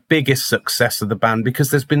like the biggest success of the band because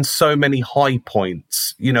there's been so many high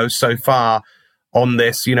points, so far on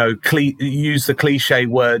this, use the cliche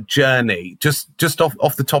word journey. Just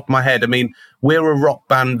off the top of my head, I mean, we're a rock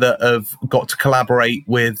band that have got to collaborate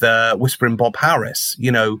with Whispering Bob Harris.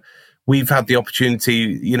 We've had the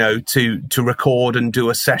opportunity, to record and do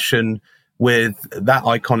a session with that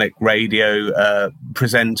iconic radio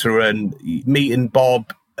presenter, and meeting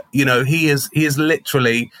Bob. He is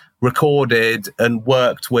literally recorded and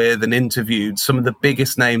worked with and interviewed some of the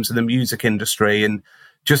biggest names in the music industry, and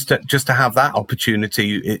just to have that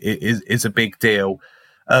opportunity is a big deal.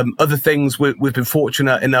 Other things, we've been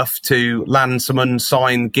fortunate enough to land some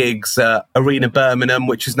unsigned gigs at Arena Birmingham,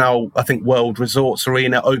 which is now, I think, World Resorts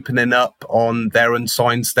Arena, opening up on their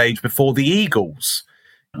unsigned stage before the Eagles.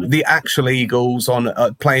 The actual Eagles on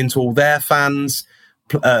playing to all their fans,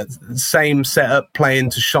 same setup,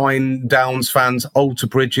 playing to Shinedown's fans, Alter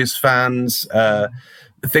Bridges fans,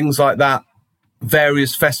 things like that.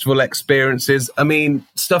 Various festival experiences. I mean,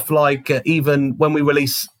 stuff like even when we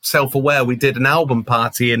released Self-Aware, we did an album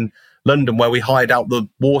party in London where we hired out the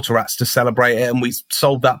Water Rats to celebrate it, and we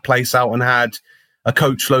sold that place out and had a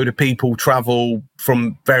coachload of people travel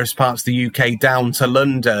from various parts of the UK down to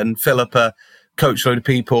London, fill up a coachload of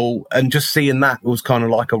people, and just seeing that was kind of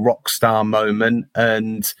like a rock star moment.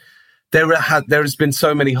 And there has been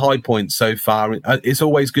so many high points so far. It's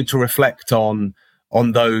always good to reflect on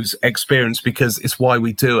those experiences because it's why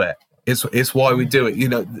we do it. It's why we do it.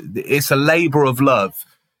 It's a labor of love.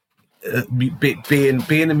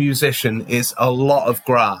 Being a musician is a lot of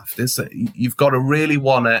graft. You've got to really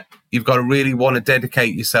want it. You've got to really want to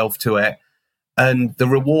dedicate yourself to it. And the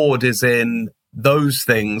reward is in those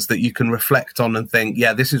things that you can reflect on and think,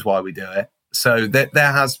 yeah, this is why we do it. So there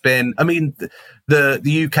has been, I mean,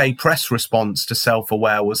 the UK press response to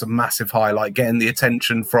Self-Aware was a massive highlight, getting the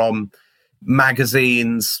attention from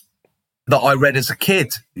magazines that I read as a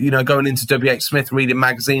kid, going into W.H. Smith, reading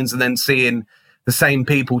magazines and then seeing the same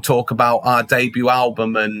people talk about our debut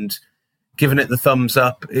album and giving it the thumbs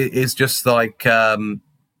up is just like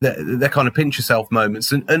they're kind of pinch yourself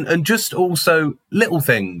moments, and just also little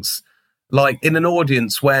things like in an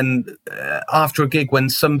audience when after a gig, when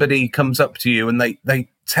somebody comes up to you and they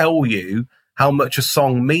tell you how much a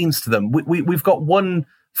song means to them. We've got one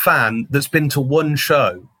fan that's been to one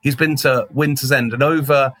show. He's been to Winter's End, and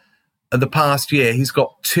over the past year, he's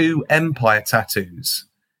got 2 Empyre tattoos.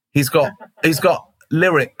 He's got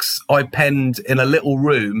lyrics I penned in a little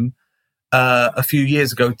room a few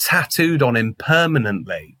years ago, tattooed on him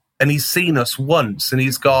permanently. And he's seen us once, and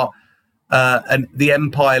he's got the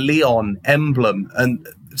Empyre Leon emblem and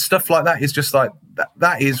stuff like that. Is just like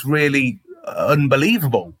that is really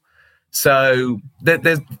unbelievable. So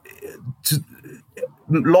there's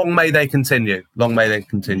long may they continue. Long may they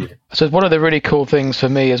continue. So one of the really cool things for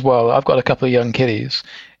me as well, I've got a couple of young kiddies,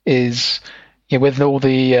 is with all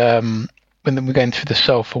the when we're going through the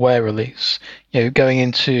self-aware release, going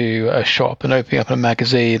into a shop and opening up a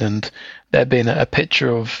magazine and there being a picture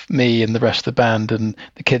of me and the rest of the band and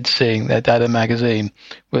the kids seeing their dad in a magazine,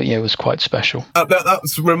 was quite special. That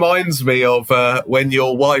reminds me of when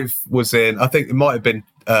your wife was in, I think it might have been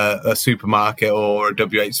a supermarket or a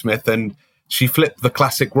WH Smith, and she flipped the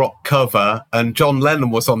classic rock cover and John Lennon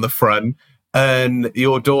was on the front, and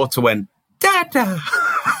your daughter went, "Dada,"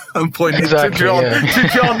 and pointed to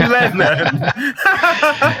John Lennon.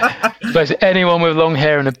 Basically, anyone with long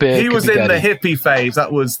hair and a beard. He was in the hippie phase.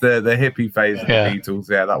 That was the hippie phase of the Beatles.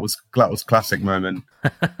 Yeah, that was classic moment.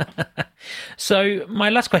 So my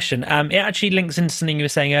last question, it actually links into something you were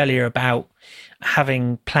saying earlier about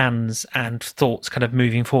having plans and thoughts kind of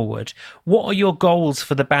moving forward. What are your goals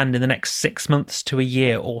for the band in the next 6 months to a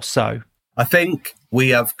year or so? I think we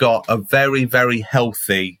have got a very, very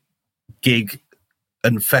healthy gig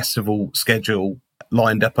and festival schedule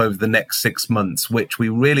lined up over the next 6 months, which we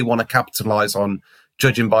really want to capitalise on,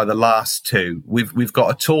 judging by the last 2. We've got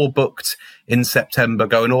a tour booked in September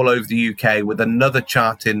going all over the UK with another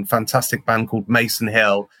charting fantastic band called Mason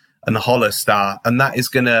Hill and Hollistar, and that is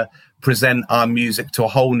going to present our music to a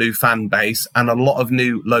whole new fan base and a lot of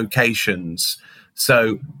new locations.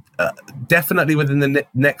 So definitely within the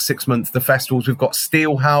next 6 months, the festivals, we've got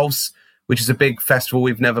Steelhouse, which is a big festival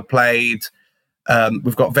we've never played.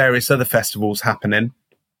 We've got various other festivals happening.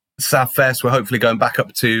 Savfest, we're hopefully going back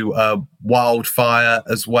up to Wildfire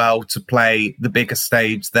as well to play the bigger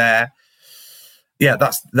stage there. Yeah,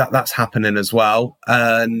 that's happening as well.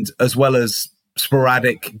 And as well as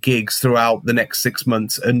sporadic gigs throughout the next 6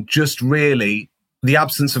 months, and just really the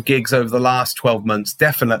absence of gigs over the last 12 months,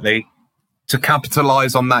 definitely to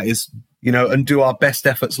capitalize on that is, and do our best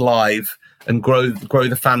efforts live and grow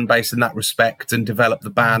the fan base in that respect and develop the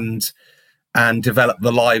band and develop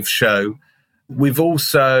the live show. We've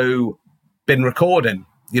also been recording,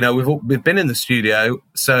 we've been in the studio.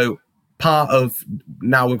 So part of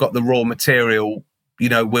now we've got the raw material,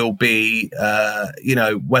 will be,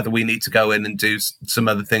 whether we need to go in and do some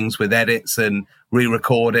other things with edits and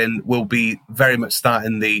re-recording, we'll be very much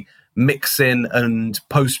starting the mixing and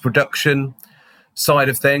post-production side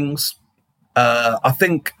of things. I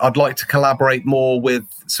think I'd like to collaborate more with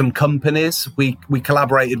some companies. We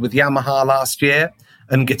collaborated with Yamaha last year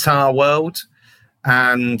and Guitar World.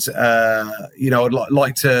 And, I'd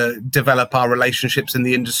like to develop our relationships in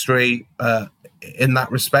the industry in that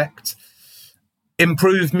respect.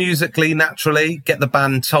 Improve musically, naturally, get the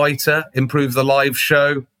band tighter, improve the live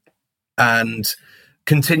show, and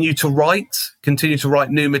continue to write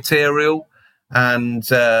new material and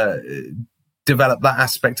develop that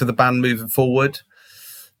aspect of the band moving forward.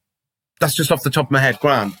 That's just off the top of my head,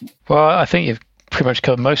 Grant. Well, I think you've pretty much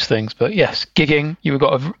covered most things, but yes, gigging. You've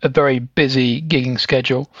got a very busy gigging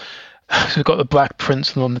schedule. So we've got the Black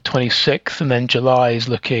Prince on the 26th, and then July is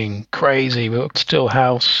looking crazy. We've got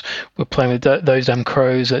Stillhouse. We're playing with Those Damn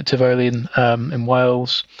Crows at Tivoli in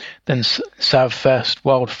Wales. Then Savfest,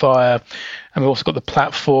 Wildfire. And we've also got the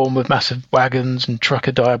Platform with Massive Wagons and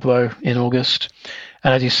Trucker Diablo in August.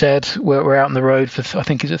 And as you said, we're out on the road for, I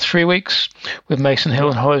think, is it 3 weeks with Mason Hill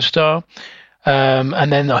and Hollistar.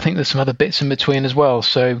 And then I think there's some other bits in between as well.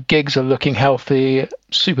 So gigs are looking healthy,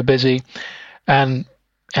 super busy. And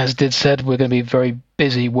as Did said, we're going to be very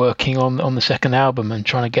busy working on the second album and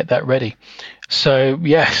trying to get that ready. So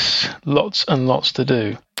yes, lots and lots to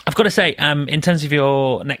do. I've got to say, in terms of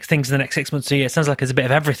your next things in the next 6 months to a year, it sounds like there's a bit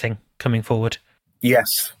of everything coming forward.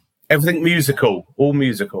 Yes. Everything musical, all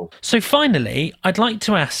musical. So finally, I'd like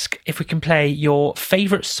to ask if we can play your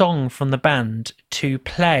favourite song from the band to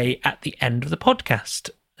play at the end of the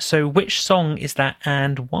podcast. So which song is that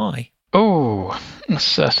and why? Oh,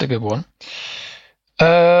 that's a good one.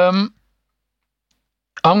 I'm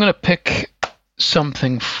going to pick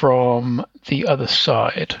something from The Other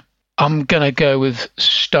Side. I'm going to go with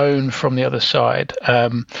Stone from The Other Side.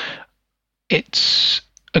 It's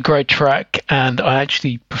a great track, and I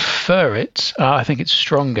actually prefer it. I think it's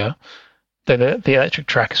stronger. The electric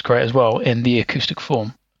track is great as well in the acoustic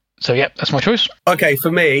form. So yeah, that's my choice. Okay,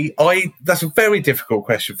 for me, that's a very difficult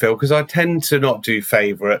question, Phil, because I tend to not do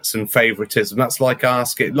favourites and favouritism. That's like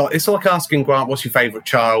asking, it's like asking Grant, what's your favourite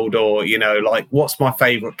child, or what's my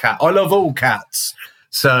favourite cat? I love all cats,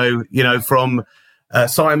 so from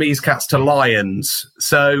Siamese cats to lions.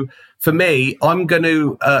 So for me, I'm going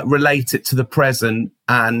to relate it to the present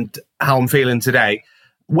and how I'm feeling today.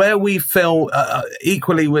 Where we film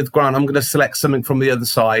equally with Grant, I'm going to select something from the other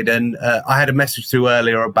side. And I had a message through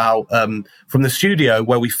earlier about from the studio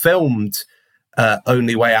where we filmed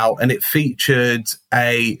Only Way Out, and it featured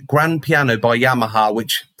a grand piano by Yamaha,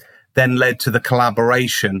 which then led to the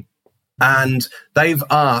collaboration. And they've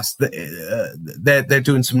asked that they're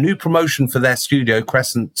doing some new promotion for their studio,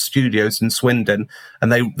 Crescent Studios in Swindon,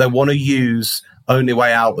 and they want to use Only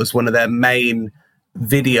Way Out as one of their main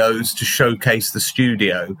videos to showcase the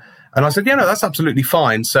studio. And I said, that's absolutely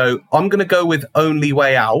fine. So I'm going to go with Only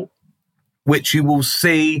Way Out, which you will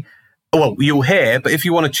see, well, you'll hear, but if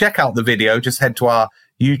you want to check out the video, just head to our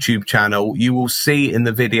YouTube channel. You will see in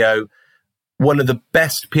the video one of the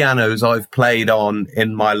best pianos I've played on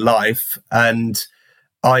in my life. And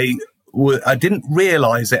I didn't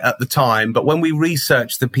realize it at the time, but when we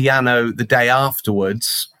researched the piano the day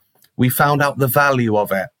afterwards, we found out the value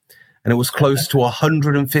of it. And it was close to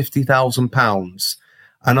 £150,000.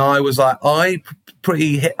 And I was like, I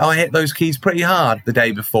hit those keys pretty hard the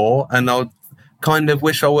day before, and I kind of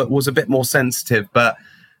wish I was a bit more sensitive. But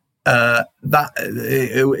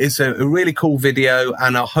it's a really cool video,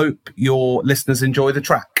 and I hope your listeners enjoy the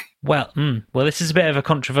track. Well, this is a bit of a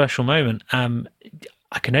controversial moment.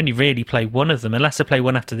 I can only really play one of them, unless I play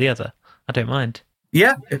one after the other. I don't mind.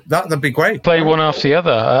 Yeah, that'd be great. Play one after the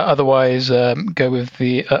other. Otherwise, go with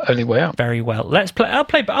the Only Way Out. Very well. Let's play. I'll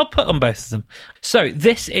put on both of them. So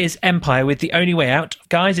this is Empyre with the Only Way Out.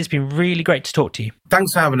 Guys, it's been really great to talk to you.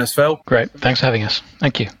 Thanks for having us, Phil. Great. Thanks for having us.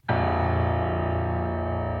 Thank you.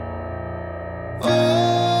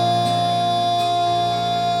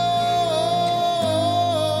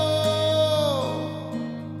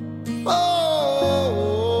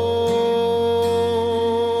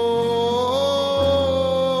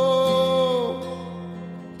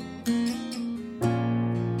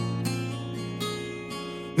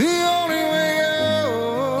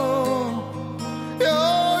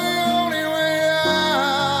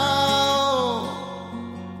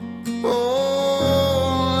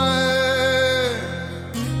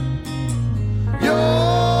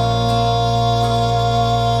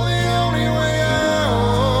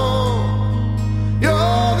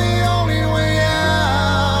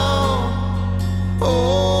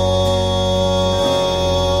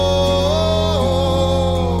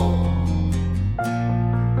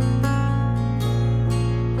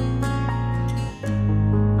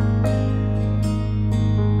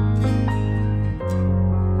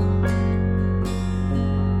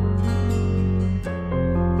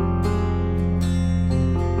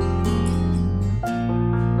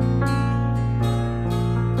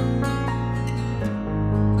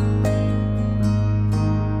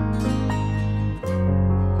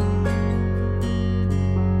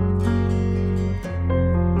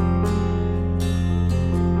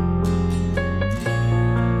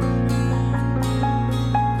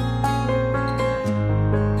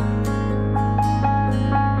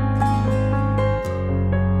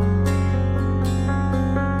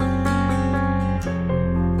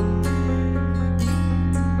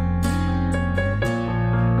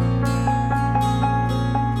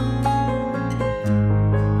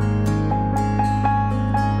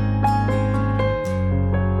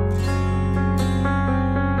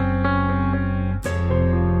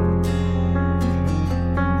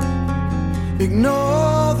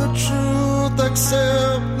 Ignore the truth,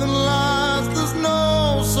 accept the lies. There's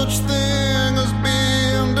no such thing as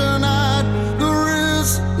being denied. There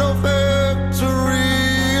is no fact to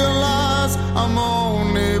realize. I'm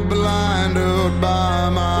only blinded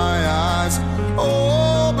by my eyes.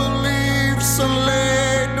 All beliefs are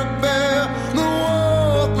laid to bear. The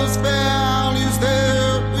worthless values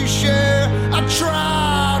that we share. I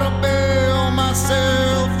try to bail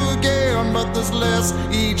myself again, but there's less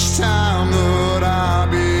each time that I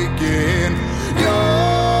begin. You're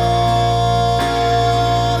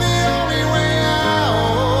the only way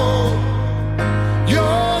out.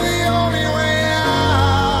 You're the only way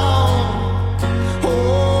out. Oh,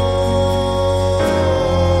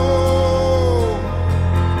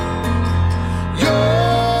 you're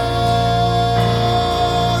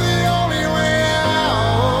the only way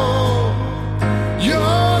out.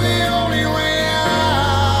 You're the only way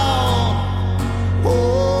out.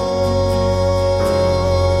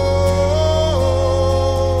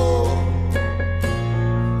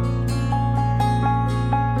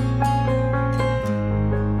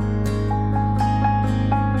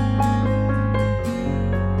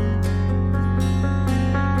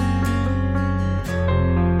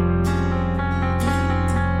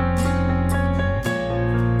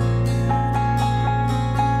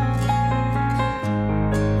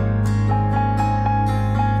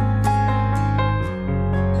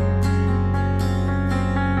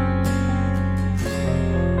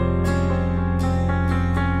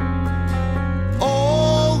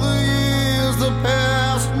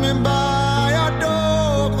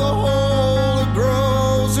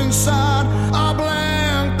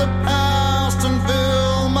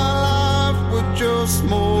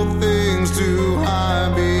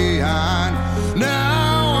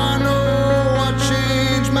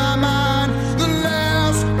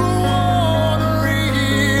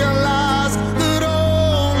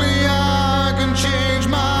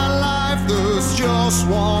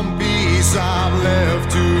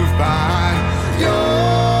 by.